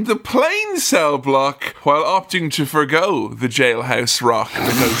escaping the plane cell block while opting to forgo the jailhouse rock,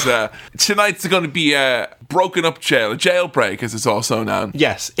 because tonight's going to be a broken up jail, a jailbreak as it's also known.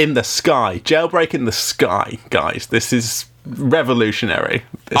 Yes, in the sky. Jailbreak in the sky, guys. This is revolutionary,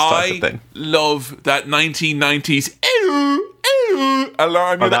 this type of thing. I love that 1990s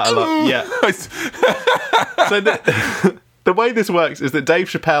alarm. So the way this works is that Dave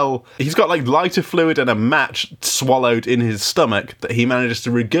Chappelle, he's got like lighter fluid and a match swallowed in his stomach that he manages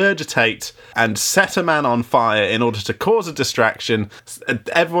to regurgitate and set a man on fire in order to cause a distraction.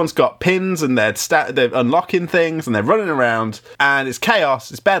 Everyone's got pins and they're unlocking things and they're running around and it's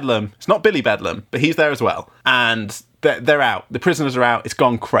chaos, it's bedlam. It's not Billy Bedlam, but he's there as well. And they're out. The prisoners are out. It's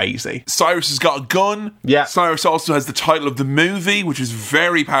gone crazy. Cyrus has got a gun. Yeah. Cyrus also has the title of the movie, which is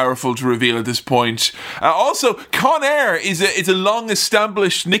very powerful to reveal at this point. Also, Con Air is a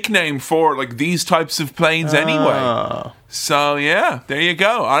long-established nickname for like these types of planes anyway. So yeah, there you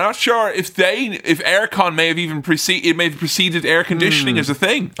go. I'm not sure if aircon may have preceded air conditioning as a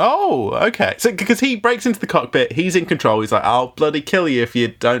thing. Oh, okay. So because he breaks into the cockpit, he's in control. He's like, "I'll bloody kill you if you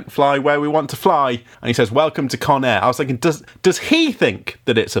don't fly where we want to fly." And he says, "Welcome to Con Air." I was thinking, does he think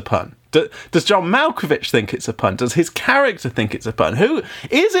that it's a pun? Does John Malkovich think it's a pun? Does his character think it's a pun? Who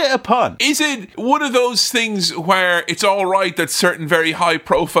is it a pun? Is it one of those things where it's all right that certain very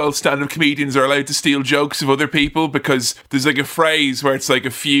high-profile stand-up comedians are allowed to steal jokes of other people because there's like a phrase where it's like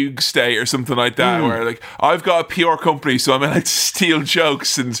a fugue state or something like that, where like I've got a PR company, so I'm allowed to steal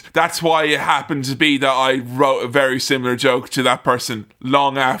jokes, and that's why it happened to be that I wrote a very similar joke to that person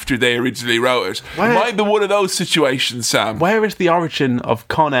long after they originally wrote it. It might be one of those situations, Sam. Where is the origin of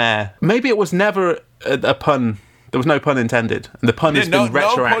Con Air? Maybe it was never a pun. There was no pun intended. And the pun has been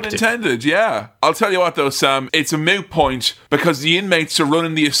retroactive. No pun intended, yeah. I'll tell you what, though, Sam. It's a moot point because the inmates are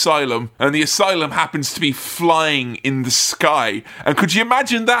running the asylum and the asylum happens to be flying in the sky. And could you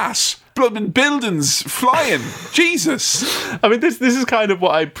imagine that? Blooming buildings flying. Jesus. I mean, this is kind of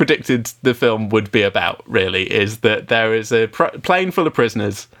what I predicted the film would be about, really, is that there is a plane full of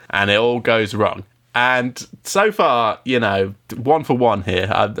prisoners and it all goes wrong. And so far, 1 for 1 here.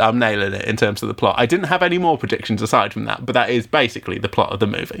 I'm nailing it in terms of the plot. I didn't have any more predictions aside from that, but that is basically the plot of the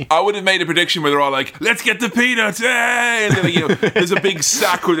movie. I would have made a prediction where they're all like, let's get the peanuts, hey! And then, there's a big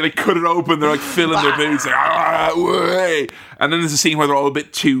sack where they cut it open, they're like filling their boots, like, and then there's a scene where they're all a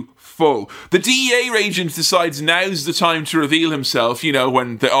bit too full. The DEA agent decides now's the time to reveal himself,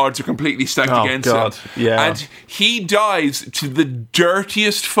 when the odds are completely stacked against him. Yeah. And he dives to the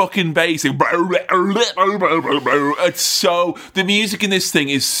dirtiest fucking bass. It's so... The music in this thing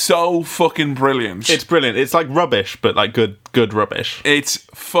is so fucking brilliant. It's brilliant. It's like rubbish, but like good rubbish. It's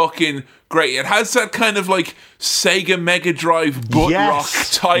fucking great. It has that kind of like Sega Mega Drive butt rock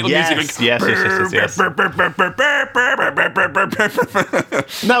title music. Like, yes.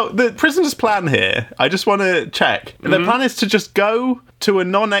 Now, the prisoner's plan here, I just want to check. The plan is to just go to a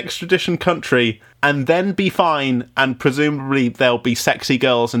non-extradition country and then be fine, and presumably there'll be sexy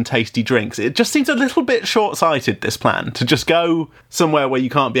girls and tasty drinks. It just seems a little bit short-sighted, this plan, to just go somewhere where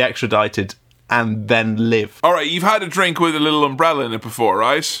you can't be extradited and then live. All right, you've had a drink with a little umbrella in it before,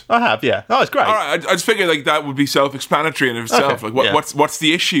 right? I have, yeah. Oh, it's great. All right, I just figured like that would be self-explanatory in itself. Okay, like, what's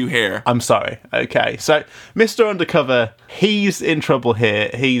the issue here? I'm sorry. Okay, so Mr. Undercover, he's in trouble here.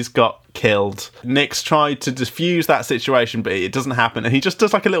 He's got killed. Nick's tried to diffuse that situation, but it doesn't happen, and he just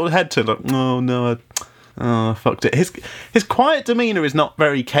does like a little head turn, like, oh no, I fucked it. His quiet demeanour is not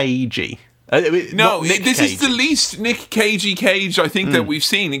very cagey. No, this is the least Nick Cage I think that we've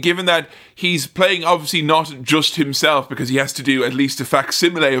seen, and given that he's playing obviously not just himself because he has to do at least a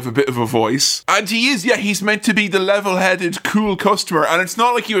facsimile of a bit of a voice, and he's meant to be the level-headed cool customer, and it's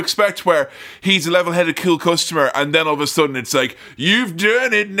not like you expect where he's a level-headed cool customer and then all of a sudden it's like, you've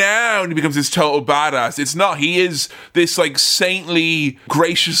done it now, and he becomes this total badass. It's not. He is this like saintly,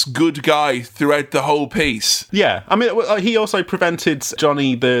 gracious, good guy throughout the whole piece. Yeah, I mean, he also prevented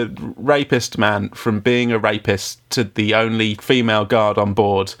Johnny the rapist man from being a rapist to the only female guard on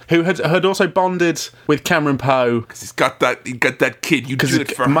board, who had also bonded with Cameron Poe because he got that kid. You did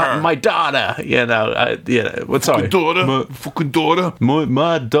it for her, my daughter. What's sorry, fucking daughter,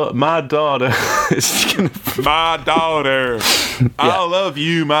 my daughter. My daughter. I love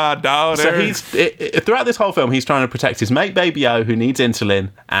you, my daughter. So he's throughout this whole film, he's trying to protect his mate Baby O, who needs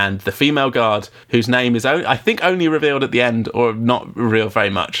insulin, and the female guard, whose name is I think only revealed at the end, or not revealed very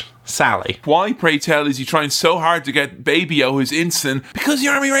much. Sally. Why, pray tell, is he trying so hard to get Baby O his insulin? Because the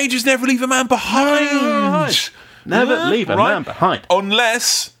Army Rangers never leave a man behind. Never leave a man behind.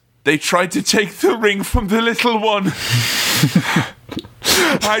 Unless they tried to take the ring from the little one.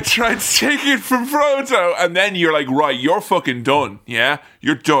 I tried to take it from Frodo, and then you're like, right, you're fucking done, yeah?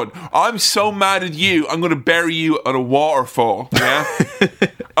 You're done. I'm so mad at you, I'm going to bury you at a waterfall, yeah?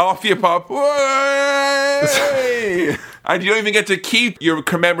 Off you pop. Way! And you don't even get to keep your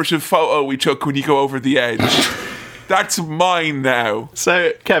commemorative photo we took when you go over the edge. That's mine now.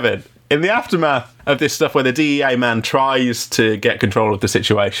 So, Kevin, in the aftermath of this stuff where the DEA man tries to get control of the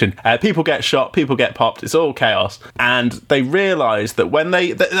situation, people get shot, people get popped, it's all chaos, and they realise that when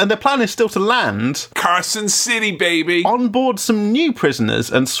and the plan is still to land Carson City, baby, on board some new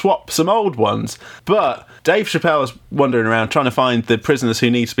prisoners and swap some old ones, but Dave Chappelle's wandering around trying to find the prisoners who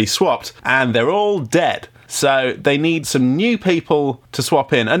need to be swapped, and they're all dead. So they need some new people to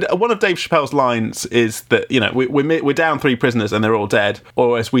swap in. And one of Dave Chappelle's lines is that, we're down 3 prisoners and they're all dead.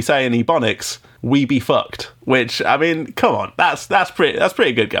 Or as we say in Ebonics, we be fucked. Which, I mean, come on, that's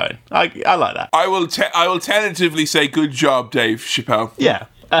pretty good going. I like that. I will tentatively say good job, Dave Chappelle. Yeah.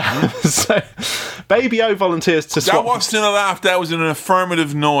 So Baby O volunteers to swap. That wasn't a laugh, that was an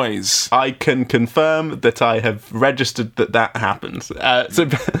affirmative noise. I can confirm that I have registered that happens. So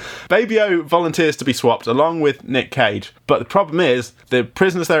Baby O volunteers to be swapped along with Nick Cage, but the problem is the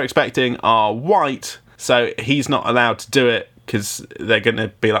prisoners they're expecting are white, so he's not allowed to do it because they're going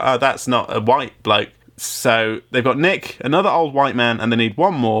to be like, oh, that's not a white bloke. So they've got Nick, another old white man, and they need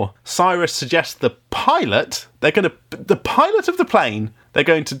one more. Cyrus suggests the pilot of the plane, they're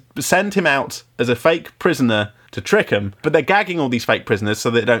going to send him out as a fake prisoner to trick him, but they're gagging all these fake prisoners so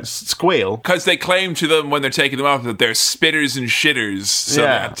they don't squeal. Because they claim to them when they're taking them off that they're spitters and shitters, so they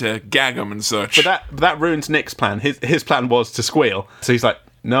have to gag them and such. But that ruins Nick's plan. His plan was to squeal. So he's like,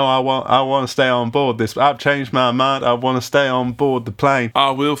 No, I want to stay on board this. I've changed my mind. I want to stay on board the plane.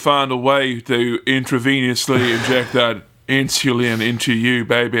 I will find a way to intravenously inject that insulin into you,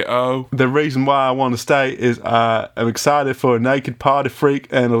 baby. Oh, the reason why I want to stay is I'm excited for a naked party freak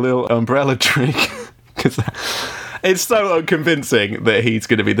and a little umbrella drink. Because it's so unconvincing that he's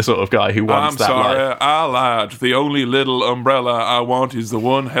going to be the sort of guy who wants that life. I'm sorry, I lied. The only little umbrella I want is the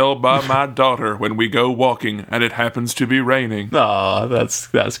one held by my daughter when we go walking and it happens to be raining. Oh,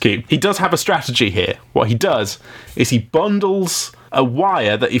 that's cute. He does have a strategy here. What he does is he bundles a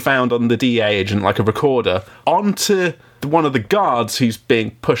wire that he found on the DEA agent, like a recorder, onto one of the guards who's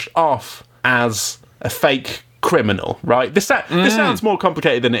being pushed off as a fake criminal, right? This sounds more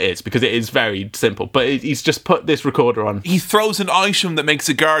complicated than it is, because it is very simple, but he's just put this recorder on. He throws an item that makes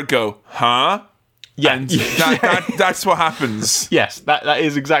a guard go, huh? Yeah. And that's what happens. Yes, that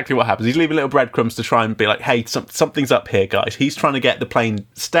is exactly what happens. He's leaving little breadcrumbs to try and be like, hey, something's up here, guys. He's trying to get the plane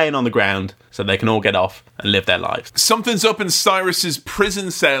staying on the ground so they can all get off and live their lives. Something's up in Cyrus's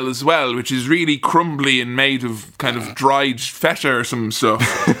prison cell as well, which is really crumbly and made of kind of dried feta or some stuff.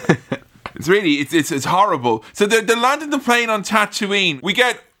 It's really, it's horrible. So they're landing the plane on Tatooine. We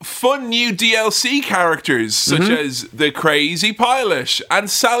get fun new DLC characters, such as the Crazy Pilot and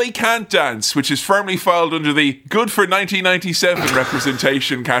Sally Can't Dance, which is firmly filed under the good for 1997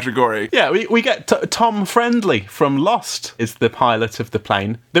 representation category. Yeah, we get Tom Friendly from Lost is the pilot of the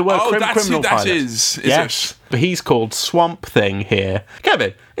plane. There were that's criminal who that pilots. is Yes, it? but he's called Swamp Thing here.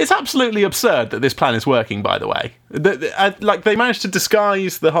 Kevin, it's absolutely absurd that this plan is working, by the way. Like, they managed to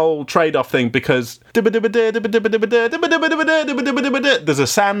disguise the whole trade-off thing because there's a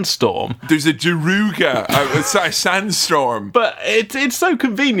sandstorm. There's a Daruga, a sandstorm. But it's so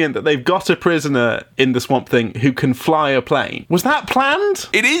convenient that they've got a prisoner in the Swamp Thing who can fly a plane. Was that planned?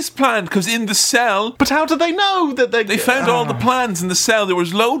 It is planned, because in the cell... But how did they know that they found all the plans in the cell. There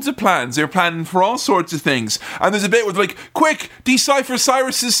was loads of plans. They were planning for all sorts of things. And there's a bit where they're like, quick, decipher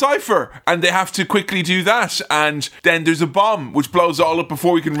Cyrus's cipher. And they have to quickly do that. And then there's a bomb, which blows all up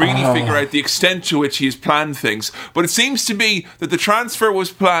before we can really figure out the extent to which he has planned things. But it seems to be that the transfer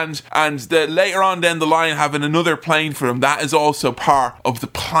was planned, and that later on down the line having another plane for him, that is also part of the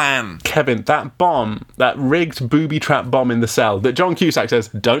plan. Kevin, that bomb, that rigged booby trap bomb in the cell that John Cusack says,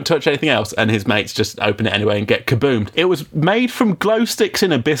 don't touch anything else, and his mates just open it anyway and get kaboomed. It was made from glow sticks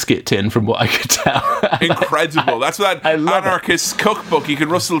in a biscuit tin, from what I could tell. Incredible. That's that anarchist cookbook. You can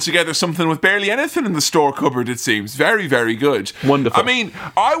rustle together something with barely anything in the store cupboard, it seems. Very, very good. Wonderful. I mean,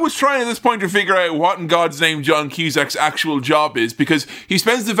 I was trying at this point to figure out what in God's name John Cusack's actual job is, because he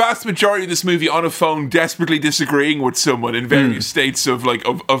spends the vast majority of this movie on a phone desperately disagreeing with someone in various states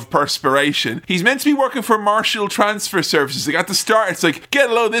of perspiration. He's meant to be working for Marshall Transfer Services. Like, at the start, it's like, get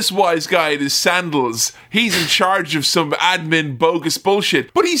a load of this wise guy in his sandals. He's in charge of some admin bogus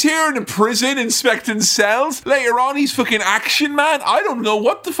bullshit. But he's here in a prison inspecting cells. Later on, he's fucking action man. I don't know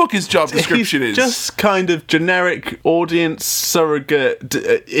what the fuck his job description is. Just kind of generic audience surrogate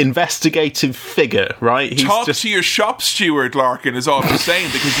investigative figure, right? Talk to your shop steward, Larkin, is all I'm saying,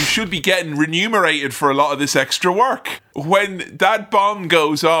 because you should be getting remunerated for a lot of this extra work. When that bomb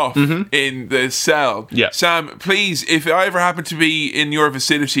goes off in the cell, Sam, please, if I ever happen to be in your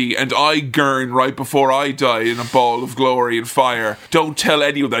vicinity and I gurn right before I die in a ball of glory and fire, don't tell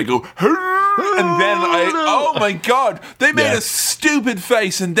anyone that I go, and then oh my God, they made a stupid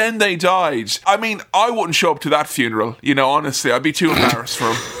face and then they died. I mean, I wouldn't show up to that funeral, honestly. I'd be too embarrassed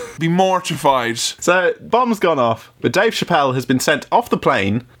for him. Be mortified. So, bomb's gone off, but Dave Chappelle has been sent off the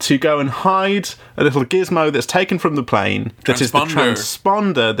plane to go and hide a little gizmo that's taken from the plane. That is the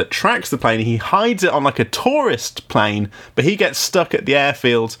transponder that tracks the plane. He hides it on like a tourist plane, but he gets stuck at the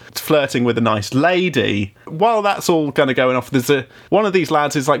airfield flirting with a nice lady. While that's all going off, there's one of these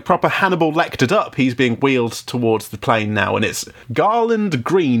lads is like proper Hannibal Lectered up. He's being wheeled towards the plane now, and it's Garland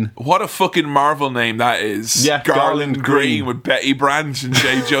Green. What a fucking Marvel name that is. Yeah, Garland Green with Betty Brant and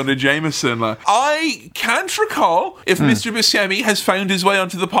J. Jonah Jameson. I can't recall if Mr. Buscemi has found his way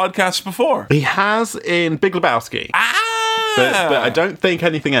onto the podcast before. He has in Big Lebowski. But I don't think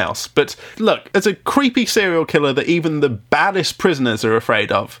anything else. But look, as a creepy serial killer that even the baddest prisoners are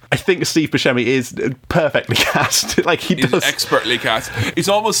afraid of, I think Steve Buscemi is perfectly cast. Like, he's expertly cast. It's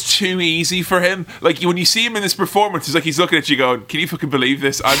almost too easy for him. Like, when you see him in this performance, it's like he's looking at you going, can you fucking believe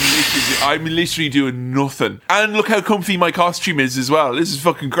this? I'm literally doing nothing. And look how comfy my costume is as well. This is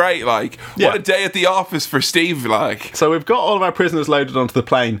fucking great. Like, what a day at the office for Steve. Like, so we've got all of our prisoners loaded onto the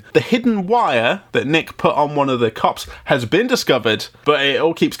plane. The hidden wire that Nick put on one of the cops has been been discovered, but it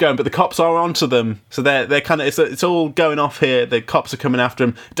all keeps going. But the cops are onto them, so they're kind of it's all going off here. The cops are coming after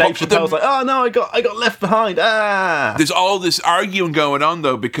him. Dave Chappelle's like, oh no, I got left behind. There's all this arguing going on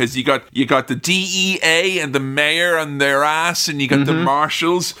though, because you got the DEA and the mayor on their ass, and you got the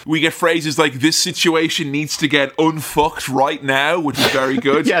marshals. We get phrases like, this situation needs to get unfucked right now, which is very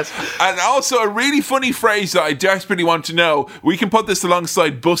good. Yes. And also a really funny phrase that I desperately want to know. We can put this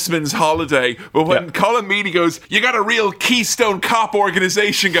alongside Busman's Holiday, but when Colin Meaney goes, you got a real Keystone Cop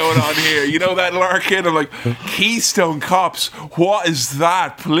organization going on here. You know that, Larkin? I'm like, Keystone Cops? What is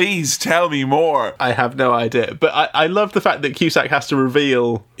that? Please tell me more. I have no idea. But I love the fact that Cusack has to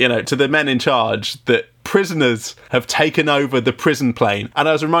reveal, to the men in charge that prisoners have taken over the prison plane. And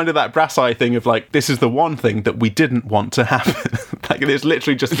I was reminded of that Brass Eye thing of like, this is the one thing that we didn't want to happen. Like, it's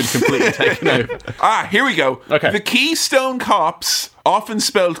literally just been completely taken over. Here we go. Okay. The Keystone Cops, often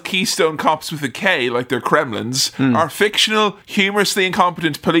spelled Keystone Cops with a K, like they're Kremlins, are fictional, humorously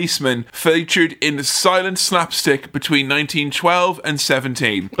incompetent policemen featured in silent slapstick between 1912 and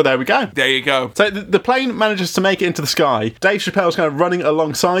 17. Well, there we go. There you go. So the plane manages to make it into the sky. Dave Chappelle's kind of running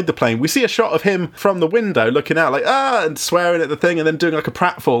alongside the plane. We see a shot of him from the window looking out like, and swearing at the thing and then doing like a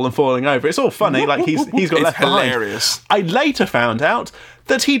pratfall and falling over. It's all funny. Like he's got left behind. It's hilarious. I later found out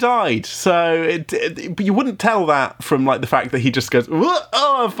that he died. So you wouldn't tell that from like the fact that he just goes,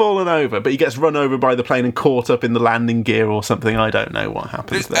 I've fallen over. But he gets run over by the plane and caught up in the landing gear or something. I don't know what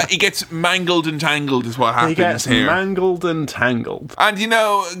happens there. He gets mangled and tangled is what happens here. He gets here. mangled and tangled. And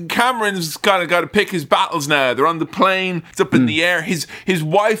Cameron's got to pick his battles now. They're on the plane. It's up in the air. His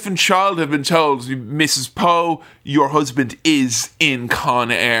wife and child have been told, Mrs. Poe, your husband is in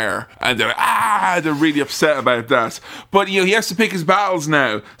Con Air. And they're really upset about that. But he has to pick his battles now.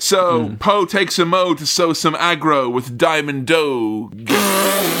 So Poe takes a mo to sow some aggro with Diamond Doe.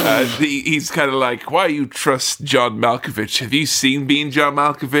 He's kind of like, why you trust John Malkovich? Have you seen Being John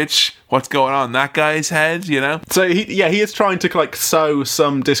Malkovich? What's going on in that guy's head, So he is trying to like sow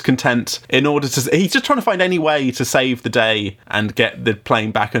some discontent in order to. He's just trying to find any way to save the day and get the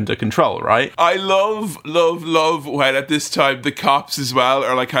plane back under control, right? I love when at this time the cops as well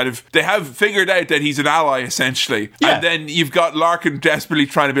are like they have figured out that he's an ally essentially, and then you've got Larkin desperately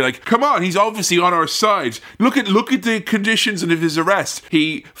trying to be like, come on, he's obviously on our side. Look at the conditions of his arrest.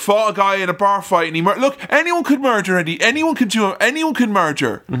 He fought a guy in a bar fight and he look, anyone could murder anyone could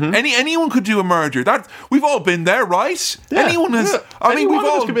murder. Anyone could do a murder. That we've all been there, right? Yeah. Anyone has. I mean, we've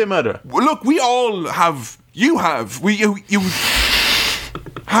all could be a murderer. Look, we all have. You have. You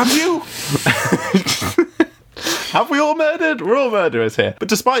have you? Have we all murdered? We're all murderers here. But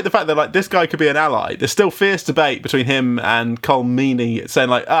despite the fact that like this guy could be an ally, there's still fierce debate between him and Colm Meaney saying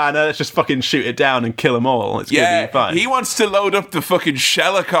like, no, let's just fucking shoot it down and kill them all. It's gonna be fine. He wants to load up the fucking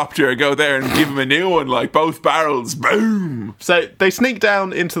Shellicopter, go there and give him a new one, like both barrels. Boom. So they sneak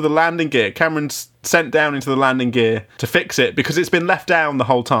down into the landing gear. Cameron's sent down into the landing gear to fix it because it's been left down the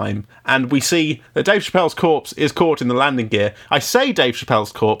whole time. And we see that Dave Chappelle's corpse is caught in the landing gear. I say Dave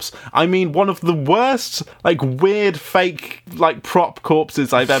Chappelle's corpse, I mean one of the worst, like, weird, fake, like, prop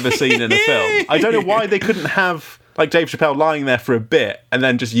corpses I've ever seen in a film. I don't know why they couldn't have, like, Dave Chappelle lying there for a bit and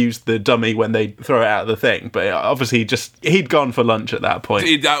then just use the dummy when they throw it out of the thing. But obviously he'd gone for lunch at that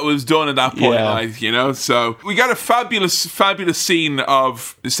point. That was done at that point, So we got a fabulous scene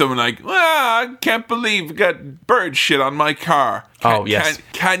of someone like, I can't believe I got bird shit on my car.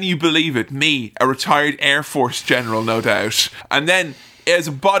 Can you believe it? Me, a retired Air Force general, no doubt. And then as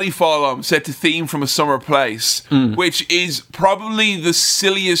a body fall set to Theme from a Summer Place, which is probably the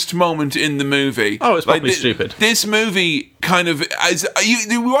silliest moment in the movie. Oh, it's probably stupid. This movie kind of,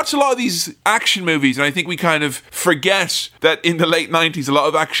 we watch a lot of these action movies, and I think we kind of forget that in the late 90s, a lot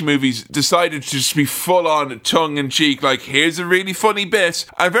of action movies decided to just be full on tongue-in-cheek, like, here's a really funny bit.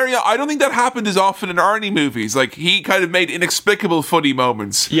 I don't think that happened as often in Arnie movies. Like, he kind of made inexplicable funny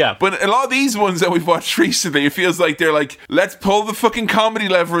moments. Yeah. But a lot of these ones that we've watched recently, it feels like they're like, let's pull the fucking comedy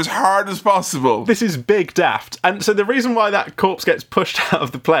lever as hard as possible. This is big daft. And so the reason why that corpse gets pushed out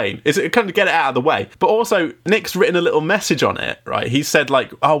of the plane is it kind of get it out of the way. But also, Nick's written a little message on it, right? He said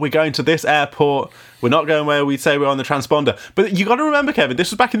like, we're going to this airport, we're not going where we say we're on the transponder. But you got to remember, Kevin,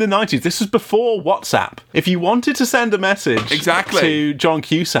 this was back in the 90s. This was before WhatsApp. If you wanted to send a message to John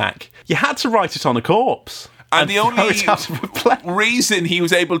Cusack, you had to write it on a corpse. And the only reason he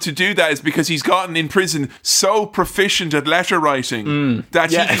was able to do that is because he's gotten in prison so proficient at letter writing that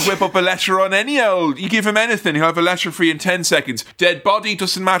he can whip up a letter on any old. You give him anything, he'll have a letter for you in 10 seconds. Dead body,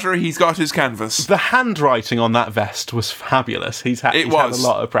 doesn't matter, he's got his canvas. The handwriting on that vest was fabulous. He's had a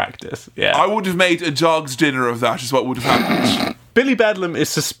lot of practice. Yeah, I would have made a dog's dinner of that, is what would have happened. Billy Bedlam is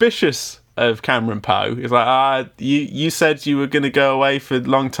suspicious of Cameron Poe. He's like, you said you were going to go away for a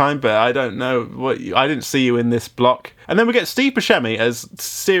long time, but I don't know I didn't see you in this block. And then we get Steve Buscemi as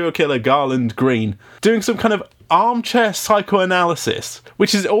serial killer Garland Green doing some kind of armchair psychoanalysis,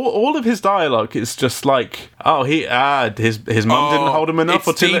 which is all of his dialogue is just like, his mum didn't hold him enough.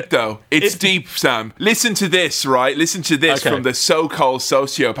 It's deep, though. It's deep, Sam. Listen to this, right? Listen to this from the so-called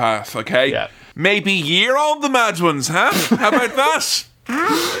sociopath, okay? Yeah. Maybe you're all the mad ones, huh? How about that?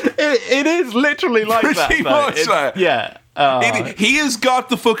 It is literally like Pretty much that. Yeah. He has got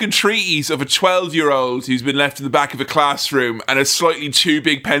the fucking treatise of a 12-year-old who's been left in the back of a classroom and a slightly too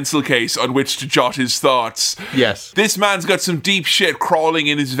big pencil case on which to jot his thoughts. Yes. This man's got some deep shit crawling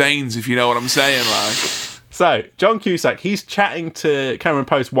in his veins, if you know what I'm saying, like. So, John Cusack, he's chatting to Cameron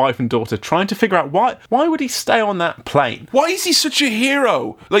Poe's wife and daughter, trying to figure out why would he stay on that plane? Why is he such a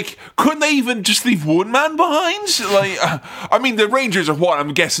hero? Like, couldn't they even just leave one man behind? Like, I mean, the Rangers are what,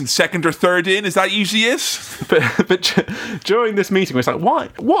 I'm guessing second or third in? Is that usually it? But during this meeting, it's like, why?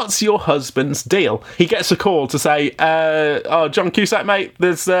 What's your husband's deal? He gets a call to say, John Cusack, mate,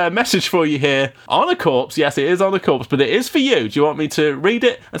 there's a message for you here. On a corpse. Yes, it is on a corpse, but it is for you. Do you want me to read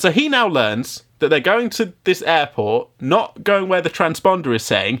it? And so he now learns that they're going to this airport, not going where the transponder is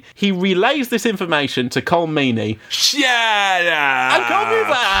saying. He relays this information to Cole Meany. Shut up! And Cole Meany's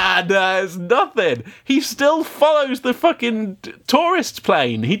like, there's nothing. He still follows the fucking tourist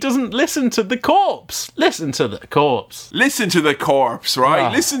plane. He doesn't listen to the corpse. Listen to the corpse. Listen to the corpse,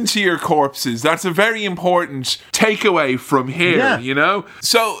 right? Listen to your corpses. That's a very important takeaway from here, you know?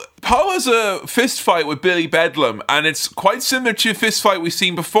 So Poe has a fist fight with Billy Bedlam, and it's quite similar to a fist fight we've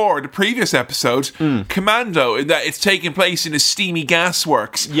seen before in the previous episode, Commando, in that it's taking place in a steamy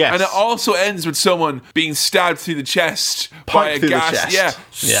gasworks. Yes. And it also ends with someone being stabbed through the chest by a gas.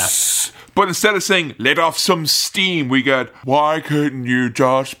 Yeah. But instead of saying, let off some steam, we get, why couldn't you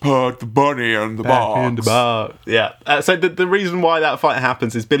just put the bunny in the box? In the box. Yeah. So the reason why that fight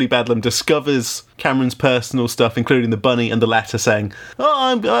happens is Billy Bedlam discovers Cameron's personal stuff, including the bunny and the letter saying,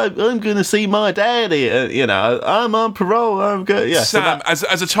 I'm going to see my daddy. I'm on parole. I'm good. Yeah. Sam, as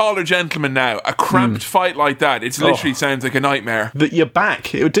a taller gentleman now, a cramped fight like that, it literally sounds like a nightmare. Your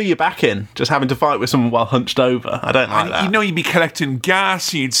back, it would do your back in, just having to fight with someone while hunched over. I don't like that. You know, you'd be collecting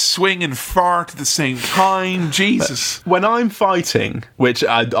gas, you'd swing and fart at the same time. Jesus. But when I'm fighting, which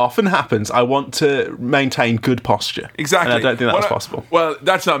often happens, I want to maintain good posture. Exactly. And I don't think that's possible. Well,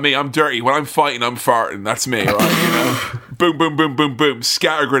 that's not me. I'm dirty. When I'm fighting, I'm farting. That's me, right? Boom, boom, boom, boom, boom.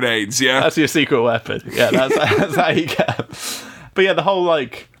 Scatter grenades, yeah? That's your secret weapon. Yeah, that's how you get. But yeah, the whole,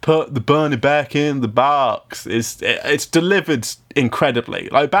 put the bunny back in the box, it's delivered incredibly,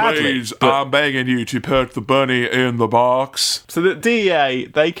 badly. Please, I'm begging you to put the bunny in the box. So the DEA,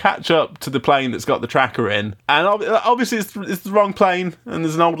 they catch up to the plane that's got the tracker in, and obviously it's the wrong plane, and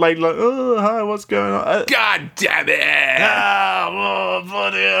there's an old lady like, oh, hi, what's going on? God damn it!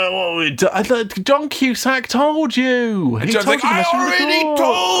 Buddy, what are we doing? John Cusack told you. And John's like, I already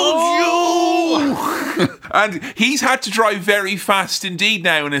told you! And he's had to drive very fast indeed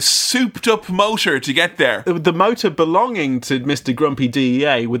now in a souped-up motor to get there. The motor belonging to Mr. Grumpy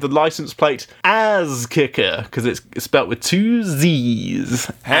DEA with the license plate as Kicker, because it's spelt with 2 Z's.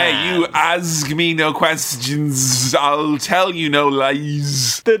 Hey, you ask me no questions, I'll tell you no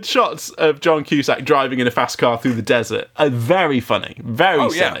lies. The shots of John Cusack driving in a fast car through the desert are very funny, very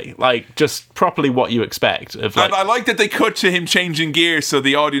silly. Just properly what you expect. And I like that they cut to him changing gear so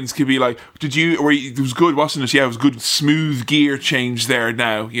the audience could be like, it was good, wasn't it? Yeah, it was good, smooth gear change there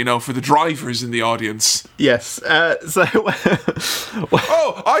now, for the drivers in the audience. Yes. I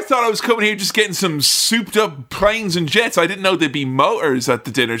thought I was coming here just getting some souped up planes and jets. I didn't know there'd be motors at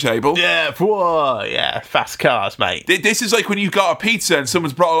the dinner table. Yeah, whoa, yeah, fast cars, mate. This is like when you got a pizza and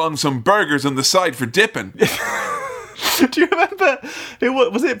someone's brought along some burgers on the side for dipping. Do you remember,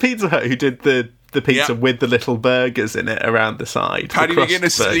 was it Pizza Hut who did the pizza with the little burgers in it around the side? Paddy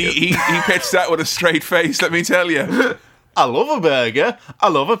McGuinness, he pitched that with a straight face, let me tell you. I love a burger. I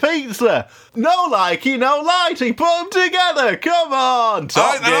love a pizza. No likey, no lighty. Put them together. Come on.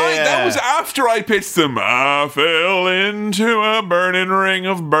 That was after I pitched them. I fell into a burning ring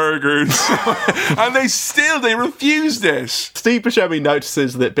of burgers. And they refused this. Steve Buscemi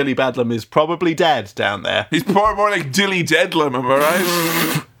notices that Billy Bedlam is probably dead down there. He's more like Dilly Deadlam, am I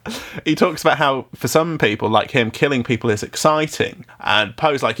right? He talks about how, for some people like him, killing people is exciting. And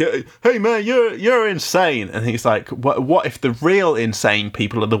Poe's like, hey man, you're insane. And he's like, what if the real insane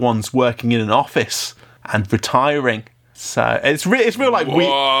people are the ones working in an office and retiring? So it's real like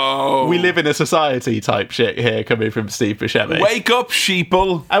we live in a society type shit here coming from Steve Buscemi. Wake up,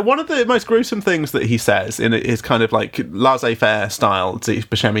 sheeple. One of the most gruesome things that he says in his kind of like laissez-faire style, Steve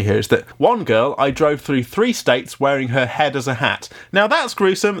Buscemi here, is that one girl I drove through 3 states wearing her head as a hat. Now that's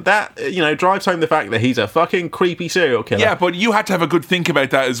gruesome. That, drives home the fact that he's a fucking creepy serial killer. Yeah, but you had to have a good think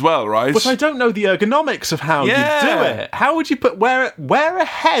about that as well, right? But I don't know the ergonomics of how you do it. How would you wear a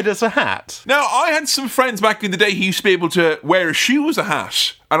head as a hat? Now, I had some friends back in the day who used to be able to wear a shoe as a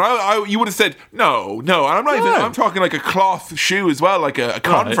hat. And you would have said, no. And I'm talking like a cloth shoe as well, like a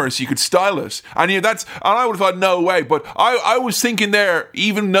Converse, you could style it. And and I would have thought, no way. But I was thinking there,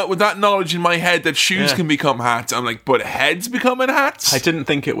 even with that knowledge in my head, that shoes can become hats. I'm like, but heads becoming hats? I didn't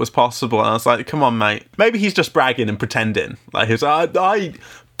think it was possible. And I was like, come on, mate. Maybe he's just bragging and pretending. Like, I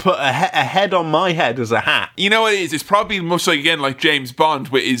put a head on my head as a hat. You know what it is? It's probably much like James Bond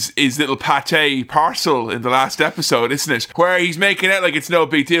with his little pate parcel in the last episode, isn't it? Where he's making it like it's no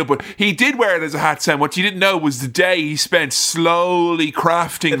big deal, but he did wear it as a hat, Sam. What you didn't know was the day he spent slowly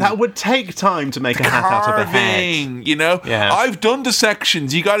crafting. That would take time to make a hat out of a head. Yeah. I've done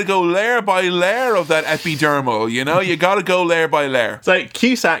dissections. You got to go layer by layer of that epidermal, You got to go layer by layer. So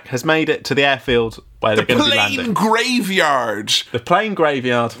Cusack has made it to the airfield where they're going to be landing. The plane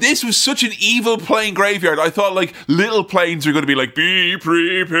graveyard. This was such an evil plane graveyard. I thought like little planes were going to be like, be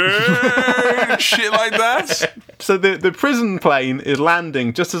prepared, shit like that. So the prison plane is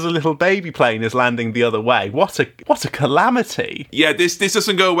landing just as a little baby plane is landing the other way. What a calamity. Yeah, this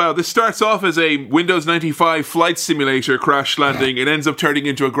doesn't go well. This starts off as a Windows 95 flight simulator crash landing. It ends up turning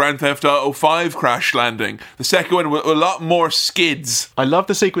into a Grand Theft Auto 5 crash landing. The second one with a lot more skids. I love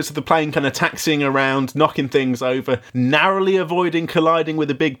the sequence of the plane kind of taxiing around, knocking things over, narrowly avoiding colliding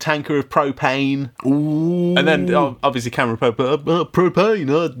with a big tanker of propane. Ooh. And then obviously Cameron Poe, propane,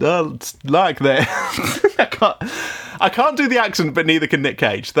 I like that. I can't do the accent, but neither can Nick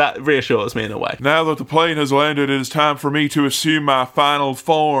Cage. That reassures me in a way. Now that the plane has landed, it is time for me to assume my final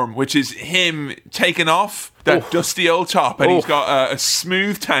form, which is him taking off that dusty old top, and he's got a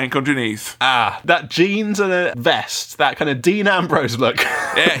smooth tank underneath. That jeans and a vest, that kind of Dean Ambrose look.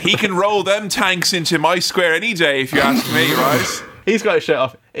 Yeah, he can roll them tanks into my square any day, if you ask me, right? He's got his shirt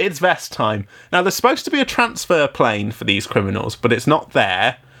off. It's vest time. Now, there's supposed to be a transfer plane for these criminals, but it's not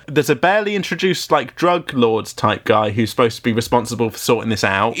there. There's a barely introduced, like, drug lords type guy who's supposed to be responsible for sorting this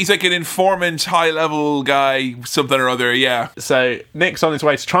out. He's like an informant, high-level guy, something or other, yeah. So Nick's on his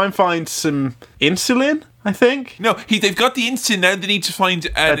way to try and find some insulin, I think. No, they've got the insulin, now they need to find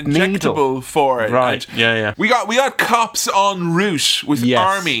an injectable needle for it. Right, yeah. We got cops en route with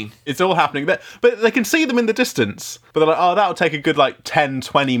army. It's all happening. But they can see them in the distance. But they're like, that'll take a good, 10,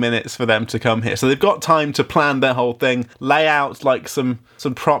 20 minutes for them to come here. So they've got time to plan their whole thing, lay out, some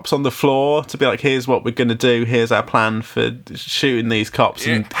props on the floor to be like, here's what we're going to do, here's our plan for shooting these cops.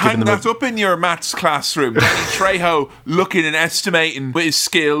 And hang that up in your maths classroom. Trejo looking and estimating with his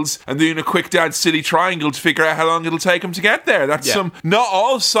skills and doing a quick dad silly triangle to figure out how long it'll take him to get there. Not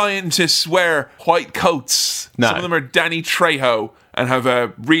all scientists wear white coats. No. Some of them are Danny Trejo and have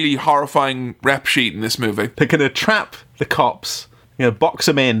a really horrifying rep sheet in this movie. They're going to trap the cops, box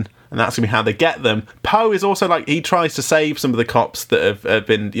them in, and that's going to be how they get them. Poe is also he tries to save some of the cops that have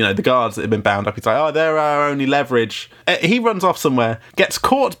been, the guards that have been bound up. He's like, they're our only leverage. He runs off somewhere, gets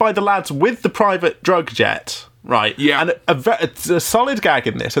caught by the lads with the private drug jet. Right, yeah, and it's a solid gag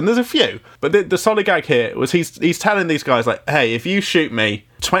in this, and there's a few, but the solid gag here was he's telling these guys hey, if you shoot me,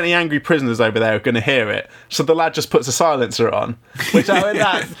 20 angry prisoners over there are going to hear it. So the lad just puts a silencer on, which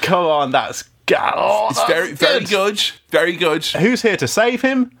come on, that's it's very good, very good. Who's here to save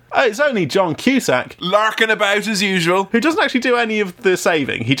him? It's only John Cusack. Larking about as usual. Who doesn't actually do any of the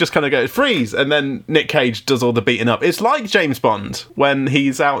saving. He just kind of goes, freeze, and then Nick Cage does all the beating up. It's like James Bond when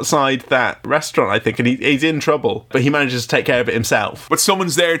he's outside that restaurant, I think, and he's in trouble, but he manages to take care of it himself. But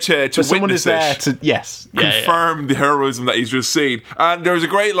someone's there to witness someone is there to, yes. Confirm the heroism that he's just seen. And there's a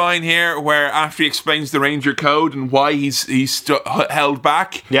great line here where after he explains the Ranger Code and why he's held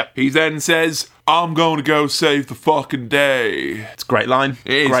back, he then says, I'm going to go save the fucking day. It's a great line.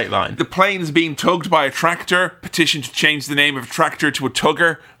 It is. Great line. The plane's being tugged by a tractor. Petition to change the name of tractor to a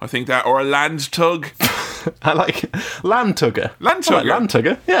tugger. I think that, or a land tug. I like land tugger. Land tugger. I like land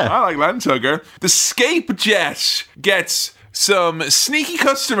tugger, yeah. I like land tugger. The Scape Jet gets some sneaky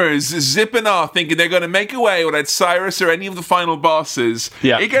customers zipping off thinking they're going to make away without Cyrus or any of the final bosses.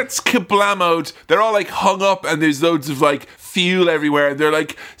 Yeah. It gets kablamoed. They're all hung up and there's loads of fuel everywhere, and they're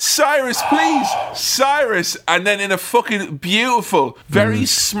like, Cyrus, please, Cyrus. And then in a fucking beautiful, very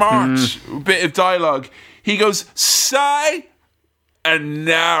smart bit of dialogue, he goes, Sayonara.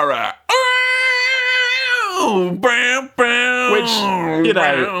 Which, you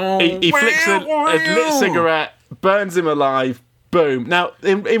know, he flicks a lit cigarette, burns him alive, boom. Now,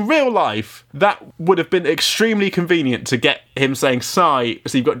 in real life, that would have been extremely convenient to get him saying sigh,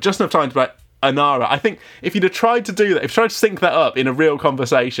 so you've got just enough time to be like, Anara. I think if you'd have tried to do that, if you tried to sync that up in a real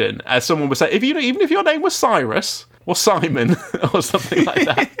conversation, as someone would say, even if your name was Cyrus or Simon or something like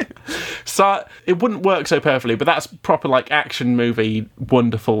that, so it wouldn't work so perfectly. But that's proper like action movie,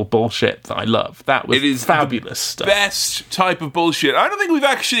 wonderful bullshit that I love. That was fabulous stuff. Best type of bullshit. I don't think we've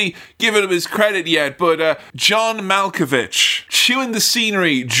actually given him his credit yet, but John Malkovich chewing the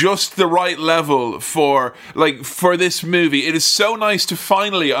scenery just the right level for this movie. It is so nice to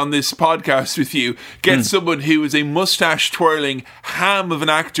finally on this podcast with you get someone who is a mustache twirling ham of an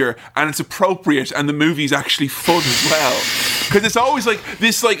actor, and it's appropriate, and the movie's actually fun as well. Because it's always like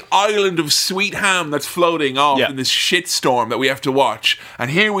this like island of sweet ham that's floating off in this shitstorm that we have to watch. And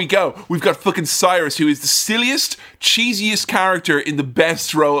here we go. We've got fucking Cyrus, who is the silliest, cheesiest character in the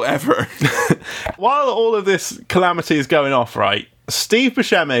best role ever. While all of this calamity is going off, right, Steve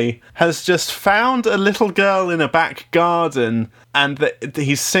Buscemi has just found a little girl in a back garden, and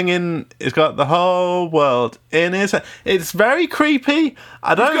he's singing. He's got the whole world in his head. It's very creepy.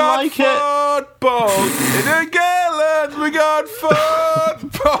 I don't like it. Football in a gallon. We got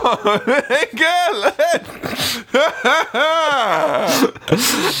football in a gallon.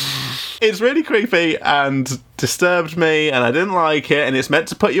 It's really creepy and disturbed me, and I didn't like it. And it's meant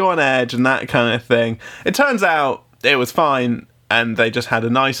to put you on edge and that kind of thing. It turns out it was fine. And they just had a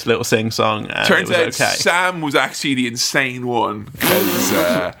nice little sing-song. Turns out Sam was actually the insane one.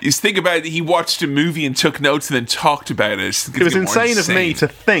 Because you think about it, he watched a movie and took notes and then talked about it. It was insane of me to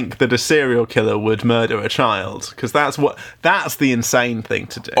think that a serial killer would murder a child. Because that's the insane thing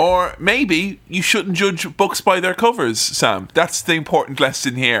to do. Or maybe you shouldn't judge books by their covers, Sam. That's the important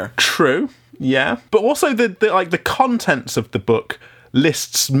lesson here. True, yeah. But also the contents of the book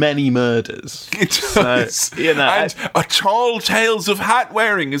lists many murders. It does. So, you know, and tall tales of hat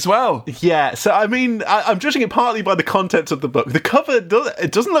wearing as well. Yeah, so I mean, I'm judging it partly by the contents of the book. The cover,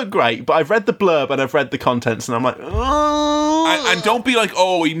 it doesn't look great, but I've read the blurb and I've read the contents, and I'm like, oh. And don't be like,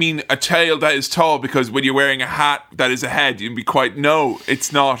 oh, you mean a tail that is tall, because when you're wearing a hat that is a head, you'd be quite, no,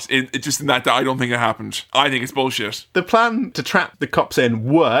 it's not. It's just in that I don't think it happened. I think it's bullshit. The plan to trap the cops in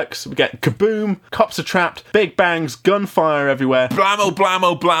works. We get kaboom, cops are trapped, big bangs, gunfire everywhere. Blammo,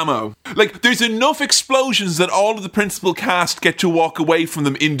 blammo, blammo. Like, there's enough explosions that all of the principal cast get to walk away from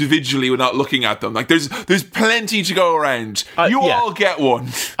them individually without looking at them. Like, there's plenty to go around. All get one.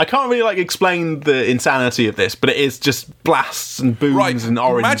 I can't really, explain the insanity of this, but it is just blasts and booms and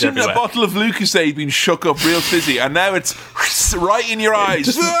orange Imagine everywhere. A bottle of Lucozade being shook up real fizzy, and now it's right in your eyes.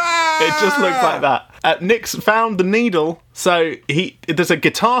 It just looks like that. Nick's found the needle, so there's a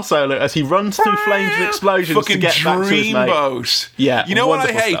guitar solo as he runs through flames and explosions fucking to get back to his mate. Dreamboat. Yeah, you know what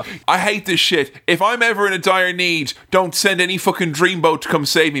I hate? Stuff. I hate this shit. If I'm ever in a dire need, don't send any fucking dreamboat to come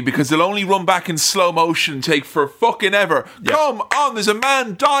save me, because they'll only run back in slow motion and take for fucking ever. Yeah. Come on, there's a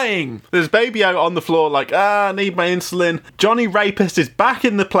man dying. There's Baby out on the floor like, I need my insulin. Johnny Rapist is back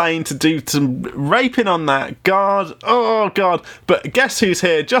in the plane to do some raping on that. God, oh God. But guess who's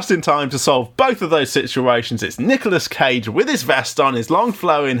here just in time to solve both of those situations? It's Nicolas Cage with his vest on, his long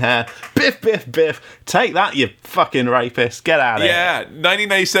flowing hair. Biff, biff, biff. Take that, you fucking rapist. Get out of here. Yeah,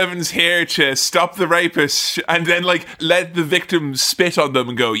 1997's here to stop the rapist and then, let the victim spit on them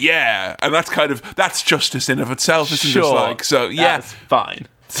and go, yeah. And that's justice in of itself, isn't it? So, yeah. That's fine.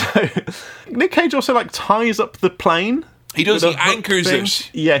 So, Nick Cage also, ties up the plane. He does, he anchors it.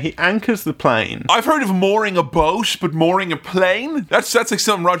 Yeah, he anchors the plane. I've heard of mooring a boat, but mooring a plane? That's like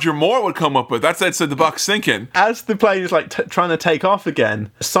something Roger Moore would come up with. That's outside the box thinking. As the plane is trying to take off again,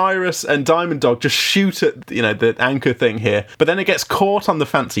 Cyrus and Diamond Dog just shoot at, the anchor thing here. But then it gets caught on the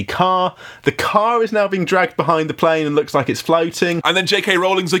fancy car. The car is now being dragged behind the plane and looks like it's floating. And then J.K.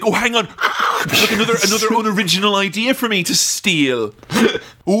 Rowling's like, oh, hang on. Look, another unoriginal idea for me to steal.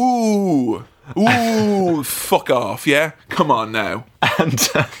 Ooh, fuck off, yeah? Come on now. And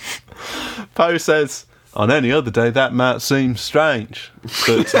Poe says, on any other day that might seem strange,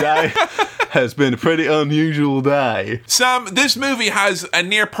 but today has been a pretty unusual day. Sam, this movie has a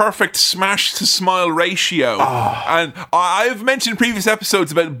near perfect smash to smile ratio. Oh. And I've mentioned in previous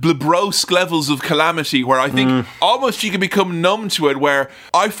episodes about Blabrosk levels of calamity, where I think almost you can become numb to it, where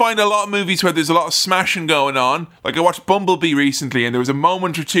I find a lot of movies where there's a lot of smashing going on. Like, I watched Bumblebee recently, and there was a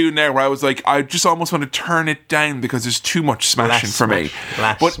moment or two in there where I was like, I just almost want to turn it down because there's too much smashing for me.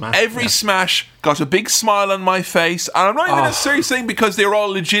 But every smash got a big smile on my face, and I'm not even necessarily saying because they're all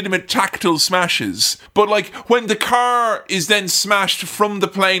legitimate tactile smashes, but like when the car is then smashed from the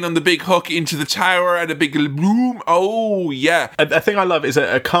plane on the big hook into the tower and a big boom, oh yeah. A thing I love is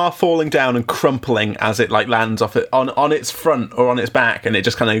a car falling down and crumpling as it like lands off it on its front or on its back, and it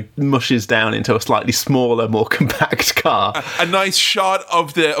just kind of mushes down into a slightly smaller, more compact car. A nice shot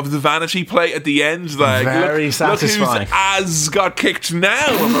of the vanity plate at the end, like very satisfying. Look whose ass got kicked now,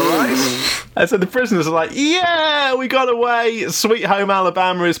 am I right? And so the prisoners are like, yeah, we got away. Sweet Home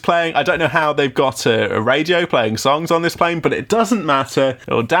Alabama is playing. I don't know how they've got a radio playing songs on this plane, but it doesn't matter.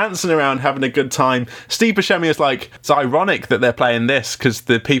 They're all dancing around, having a good time. Steve Buscemi is like, it's ironic that they're playing this because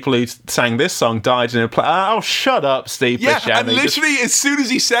the people who sang this song died in a plane. Oh, shut up, Steve Buscemi. Yeah, and literally as soon as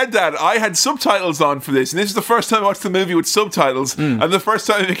he said that, I had subtitles on for this, and this is the first time I watched the movie with subtitles, and the first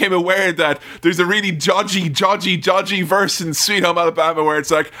time I became aware that there's a really dodgy verse in Sweet Home Alabama where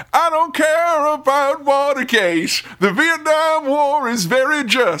it's like, I don't care about Watergate, the Vietnam War is very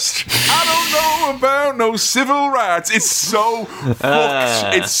just, I don't know about no civil rights. It's so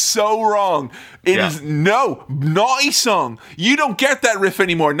fucked. It's so wrong. It is naughty song. You don't get that riff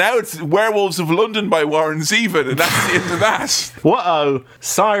anymore. Now it's Werewolves of London by Warren Zevon, and that's the end of that. Whoa,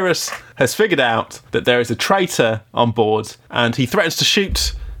 Cyrus has figured out that there is a traitor on board, and he threatens to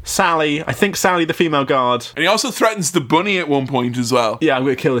shoot Sally, I think Sally the female guard. And he also threatens the bunny at one point as well. Yeah, I'm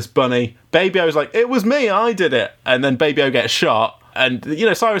going to kill this bunny. Baby-O's like, it was me, I did it. And then Baby-O gets shot. And, you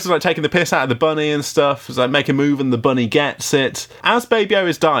know, Cyrus is like taking the piss out of the bunny and stuff. He's like, make a move and the bunny gets it. As Baby-O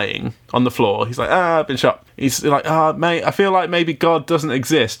is dying on the floor, he's like, I've been shot. He's like, mate, I feel like maybe God doesn't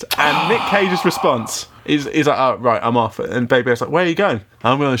exist. And Nick Cage's response is like, oh, right, I'm off. And Baby-O's like, where are you going?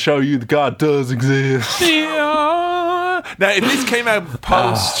 I'm going to show you that God does exist. Now, if this came out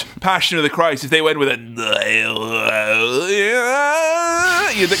post Passion of the Christ, if they went with a,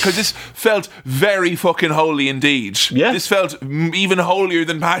 because this felt very fucking holy indeed. Yeah. This felt even holier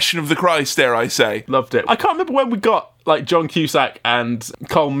than Passion of the Christ, dare I say. Loved it. I can't remember when we got like John Cusack and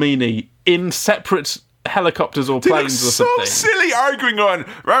Cole Meany in separate helicopters or planes or something. So silly arguing on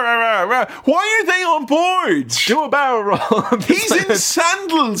rah, rah, rah, rah. Why are they on board? Do a barrel roll. He's in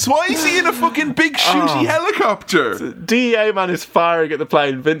sandals. Why is he in a fucking big shooty helicopter? DEA man is firing at the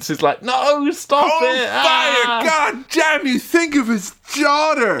plane. Vince is like, no, stop it. Fire. God damn you, think of his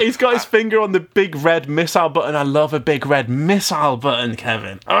daughter. He's got his finger on the big red missile button. I love a big red missile button,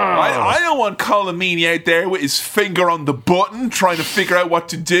 Kevin. I don't want Colin Meaney out there with his finger on the button trying to figure out what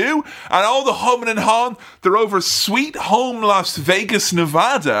to do. And all the humming and hawing, they're over Sweet Home Las Vegas,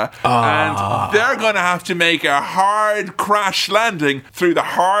 Nevada. And they're going to have to make a hard crash landing through the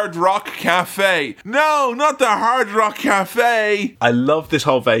Hard Rock Cafe. No, not the Hard Rock Cafe. I love this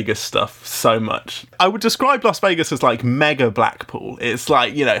whole Vegas stuff so much. I would describe Las Vegas as like mega Blackpool. It's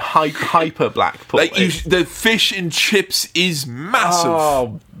like, you know, hyper Blackpool. Like the fish and chips is massive.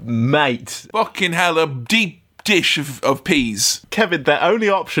 Oh, mate. Fucking hell, a deep dish of peas. Kevin, their only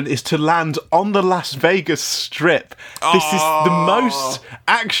option is to land on the Las Vegas Strip. This is the most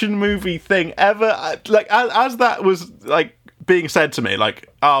action movie thing ever. Like, as that was, like, being said to me, like,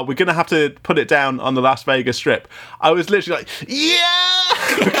 we're going to have to put it down on the Las Vegas Strip. I was literally like, yeah!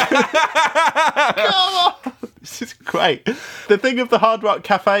 Come on! This is great. The thing of the Hard Rock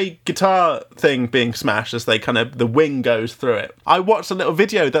Cafe guitar thing being smashed as they kind of, the wing goes through it. I watched a little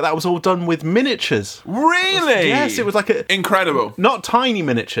video that was all done with miniatures. Really? Yes, it was like a... Incredible. Not tiny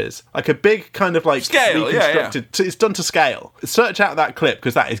miniatures, like a big kind of like... Scale, reconstructed. Yeah. It's done to scale. Search out that clip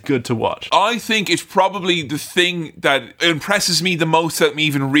because that is good to watch. I think it's probably the thing that impresses me the most without me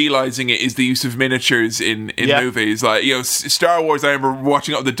even realising it is the use of miniatures in movies. Like, you know, Star Wars, I remember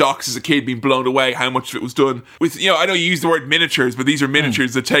watching it on the docks as a kid, being blown away how much of it was done with, you know, I know you use the word miniatures, but these are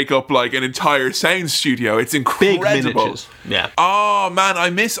miniatures that take up like an entire sound studio. It's incredible. Big miniatures. Yeah. Oh man, I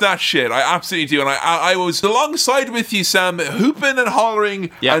miss that shit. I absolutely do. And I was alongside with you, Sam, hooping and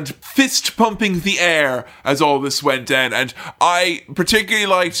hollering and fist pumping the air as all this went down. And I particularly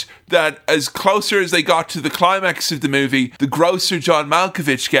liked that as closer as they got to the climax of the movie, the grosser John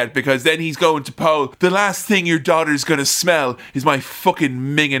Malkovich get, because then he's going to Poe, the last thing your daughter's going to smell is my fucking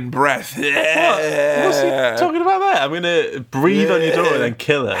minging breath. What's he talking about there? I'm going to breathe on your daughter and then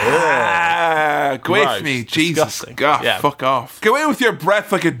kill her. Go away from me. Jesus. God, fuck off. Go away with your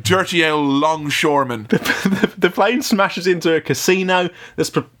breath like a dirty old longshoreman. The plane smashes into a casino. There's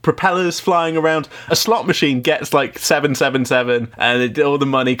propellers flying around. A slot machine gets like 777 and all the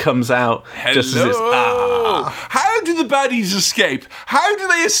money comes out. Hello. Just as it's How do the baddies escape? How do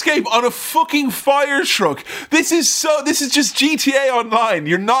they escape on a fucking fire truck? This is just GTA Online.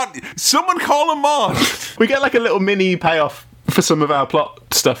 You're not... Someone call them on. We get like a little mini payoff for some of our plot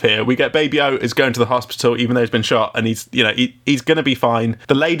stuff here. We get Baby O is going to the hospital even though he's been shot, and he's going to be fine.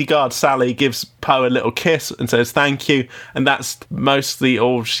 The lady guard Sally gives Poe a little kiss and says thank you, and that's mostly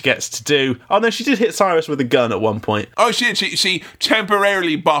all she gets to do. Oh no, she did hit Cyrus with a gun at one point. Oh, she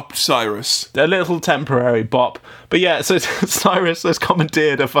temporarily bopped Cyrus. A little temporary bop. But yeah, so Cyrus has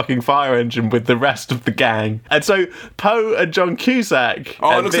commandeered a fucking fire engine with the rest of the gang. And so Poe and John Cusack...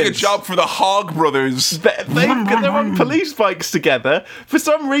 Oh, it looks like a job for the Hogg brothers. They're on police bikes together. For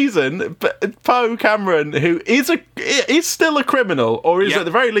some reason, Poe Cameron, who is still a criminal, or is at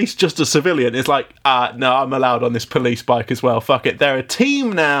the very least just a civilian, is like, no, I'm allowed on this police bike as well. Fuck it. They're a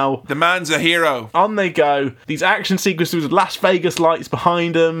team now. The man's a hero. On they go. These action sequences with Las Vegas lights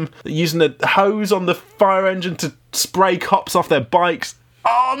behind them, using a hose on the fire engine to spray cops off their bikes.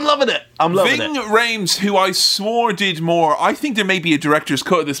 Oh, I'm loving it. Ving Rhames, who I swore did more. I think there may be a director's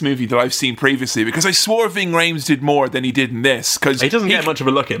cut of this movie that I've seen previously, because I swore Ving Rhames did more than he did in this. Because he doesn't get much of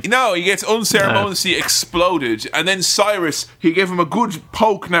a look in. No, he gets unceremoniously exploded. And then Cyrus, he gave him a good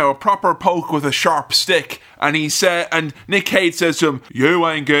poke now, a proper poke with a sharp stick. And he said, and Nick Cage says to him, "You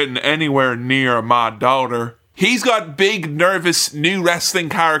ain't getting anywhere near my daughter." He's got big, nervous, new wrestling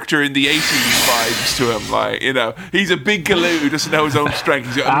character in the 80s vibes to him. Like, you know, he's a big galoo who doesn't know his own strength.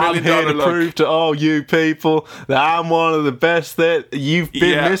 He's got $1 million I'm here to prove to all you people that I'm one of the best, that you've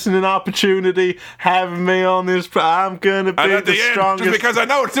been missing an opportunity having me on this. I'm going to be and at the end, strongest. Just because I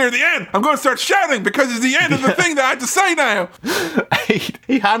know it's near the end, I'm going to start shouting because it's the end of the thing that I had to say now.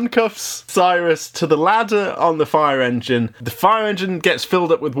 He handcuffs Cyrus to the ladder on the fire engine. The fire engine gets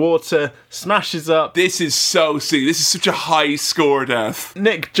filled up with water, smashes up. This is so sick. This is such a high score death.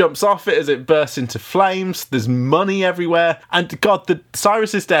 Nick jumps off it as it bursts into flames. There's money everywhere. And God, the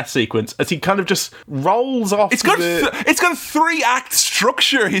Cyrus's death sequence, as he kind of just rolls off. It's got a 3-act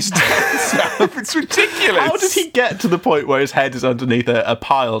structure, his death. It's ridiculous. How did he get to the point where his head is underneath a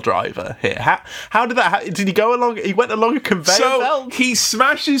pile driver here? How did that did he go along? He went along a conveyor belt? He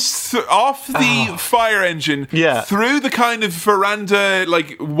smashes off the fire engine through the kind of veranda,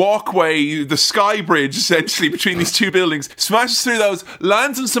 like walkway, the sky bridge, essentially, between these two buildings, smashes through those,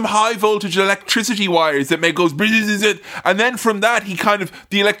 lands on some high voltage electricity wires that make goes, and then from that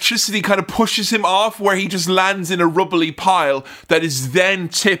the electricity kind of pushes him off, where he just lands in a rubbly pile that is then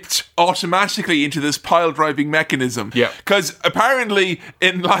tipped automatically into this pile driving mechanism. Yeah, because apparently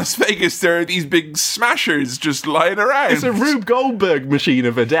in Las Vegas there are these big smashers just lying around. It's a Rube Goldberg machine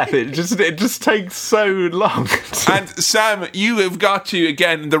of a death. It just takes so long. And Sam, you have got to,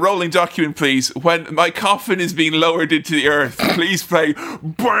 again, the rolling document, please, when my coffin is being lowered into the earth, please play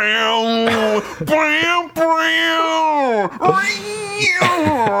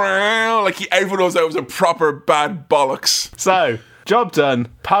like everyone knows that was a proper bad bollocks. So, job done.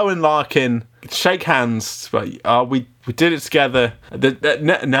 Poe and Larkin shake hands. We did it together.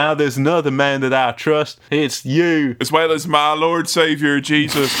 Now there's another man that I trust. It's you. As well as my Lord Saviour,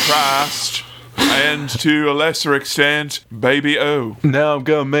 Jesus Christ. And to a lesser extent, Baby O. Now I'm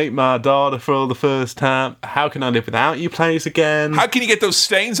going to meet my daughter for the first time. How Can I Live Without You plays again. How can you get those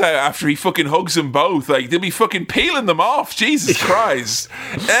stains out after he fucking hugs them both? Like, they'll be fucking peeling them off. Jesus Christ.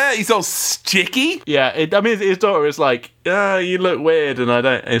 He's all sticky. Yeah, his daughter is like, you look weird, and I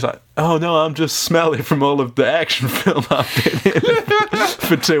don't. He's like, oh no, I'm just smelly from all of the action film I've been in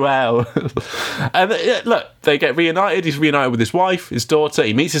for 2 hours. And look, they get reunited. He's reunited with his wife, his daughter.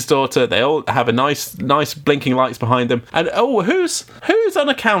 He meets his daughter. They all have a nice blinking lights behind them. And who's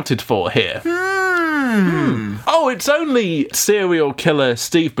unaccounted for here? Oh, it's only serial killer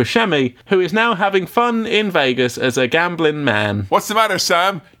Steve Buscemi, who is now having fun in Vegas as a gambling man. What's the matter,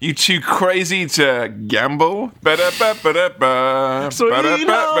 Sam? You too crazy to gamble? Sweet home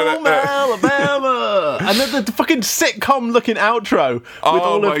Alabama. And then the fucking sitcom-looking outro with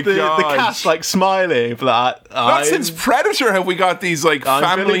all of the cast like smiling. Like, not since Predator have we got these like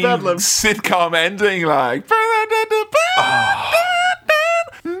family sitcom ending like.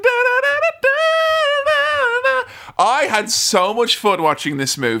 I had so much fun watching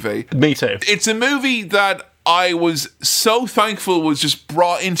this movie. Me too. It's a movie that I was so thankful was just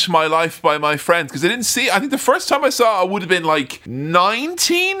brought into my life by my friends, because I didn't see it. I think the first time I saw it, I would have been like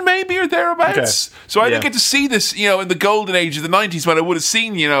 19 maybe or thereabouts. Okay. So I didn't get to see this, in the golden age of the 90s when I would have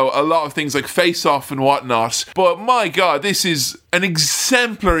seen, a lot of things like Face Off and whatnot. But my God, this is an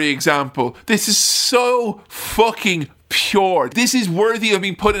exemplary example. This is so fucking pure. This is worthy of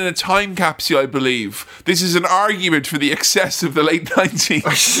being put in a time capsule, I believe. This is an argument for the excess of the late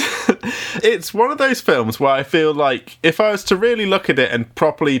 90s. It's one of those films where I feel like if I was to really look at it and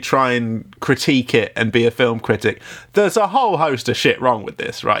properly try and critique it and be a film critic, there's a whole host of shit wrong with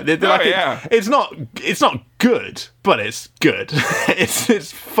this, right? It's not good, but it's good.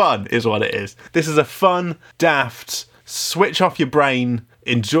 It's fun is what it is. This is a fun, daft, switch off your brain,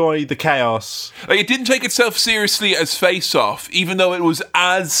 enjoy the chaos. Like, it didn't take itself seriously as Face Off, even though it was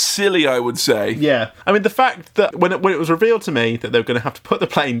as silly, I would say. Yeah. I mean, the fact that when it was revealed to me that they were going to have to put the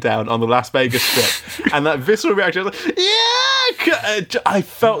plane down on the Las Vegas Strip, and that visceral reaction, I was like, yeah! I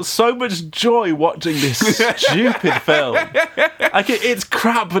felt so much joy watching this stupid film. Like, it's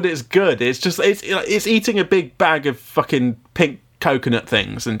crap, but it's good. It's just, it's eating a big bag of fucking pink coconut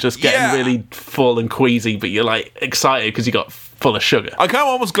things and just getting really full and queasy, but you're like excited because you got full of sugar. I'm kind of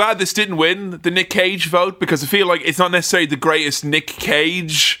almost glad this didn't win the Nick Cage vote, because I feel like it's not necessarily the greatest Nick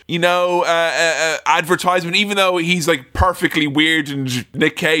Cage, advertisement, even though he's like perfectly weird and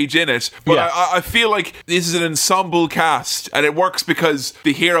Nick Cage in it. But I feel like this is an ensemble cast, and it works because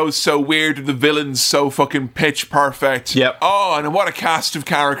the hero's so weird and the villain's so fucking pitch perfect. Yep. Oh, and what a cast of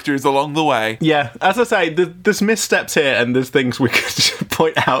characters along the way. Yeah, as I say, there's missteps here, and there's things we could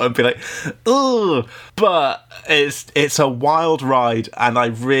point out and be like, ugh, but it's a wild ride, and I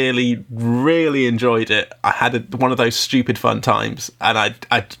really, really enjoyed it. I had one of those stupid fun times, and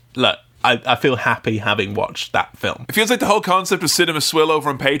I feel happy having watched that film. It feels like the whole concept of Cinema Swill over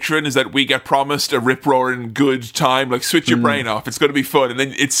on Patreon is that we get promised a rip-roaring good time, like switch your brain off, it's going to be fun, and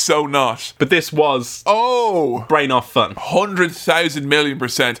then it's so not. But this was brain off fun.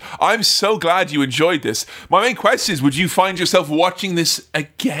 100,000,000,000%. I'm so glad you enjoyed this. My main question is, would you find yourself watching this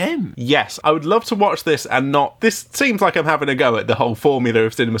again? Yes, I would love to watch this and not... This seems like I'm having a go at the whole formula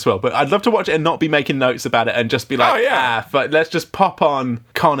of Cinema Swill, but I'd love to watch it and not be making notes about it and just be like, but let's just pop on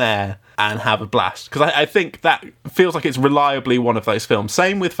Con Air and have a blast, because I think that feels like it's reliably one of those films.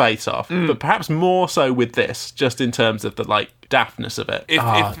 Same with Face Off, but perhaps more so with this, just in terms of the daftness of it. If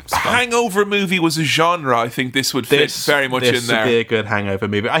hangover movie was a genre, I think this would fit very much in there. This would be a good hangover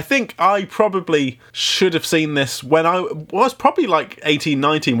movie. I think I probably should have seen this when I was probably 18,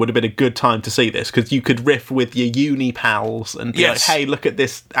 19 would have been a good time to see this, because you could riff with your uni pals and be like, hey, look at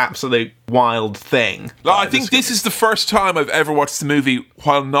this absolute wild thing. I think this is the first time I've ever watched the movie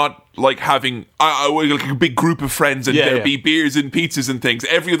while not having a big group of friends and there'd be beers and pizzas and things.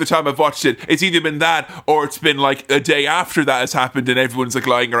 Every other time I've watched it, it's either been that or it's been a day after that has happened and everyone's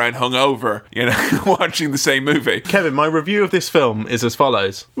lying around hungover, watching the same movie. Kevin, my review of this film is as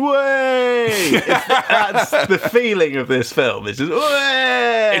follows. Way! That's the feeling of this film. It's just,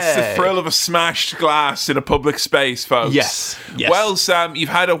 way! It's the thrill of a smashed glass in a public space, folks. Yes. Well, Sam, you've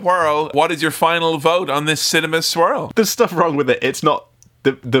had a whirl. What is your final vote on this Cinema Swirl? There's stuff wrong with it. It's not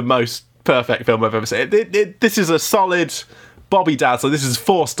the most perfect film I've ever seen. This is a solid Bobby Dazzler. This is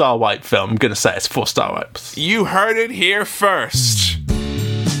 4-star wipe film. I'm going to say it's 4-star wipes. You heard it here first.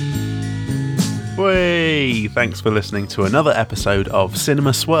 Whey! Thanks for listening to another episode of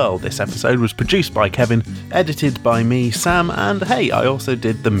Cinema Swirl. This episode was produced by Kevin, edited by me, Sam, and hey, I also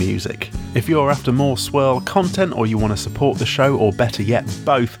did the music. If you're after more Swirl content or you want to support the show, or better yet,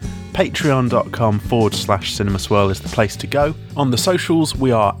 both, patreon.com/cinemaswirl is the place to go. On the socials,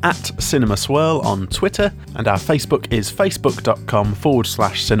 we are at cinemaswirl on Twitter, and our Facebook is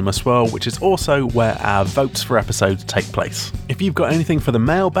facebook.com/cinemaswirl, which is also where our votes for episodes take place. If you've got anything for the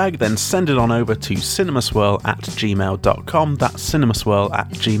mailbag, then send it on over to cinemaswirl@gmail.com. That's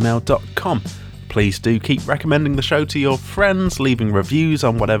cinemaswirl@gmail.com. Please do keep recommending the show to your friends, leaving reviews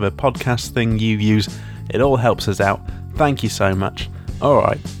on whatever podcast thing you use. It all helps us out. Thank you so much.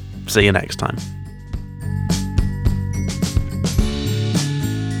 Alright, see you next time.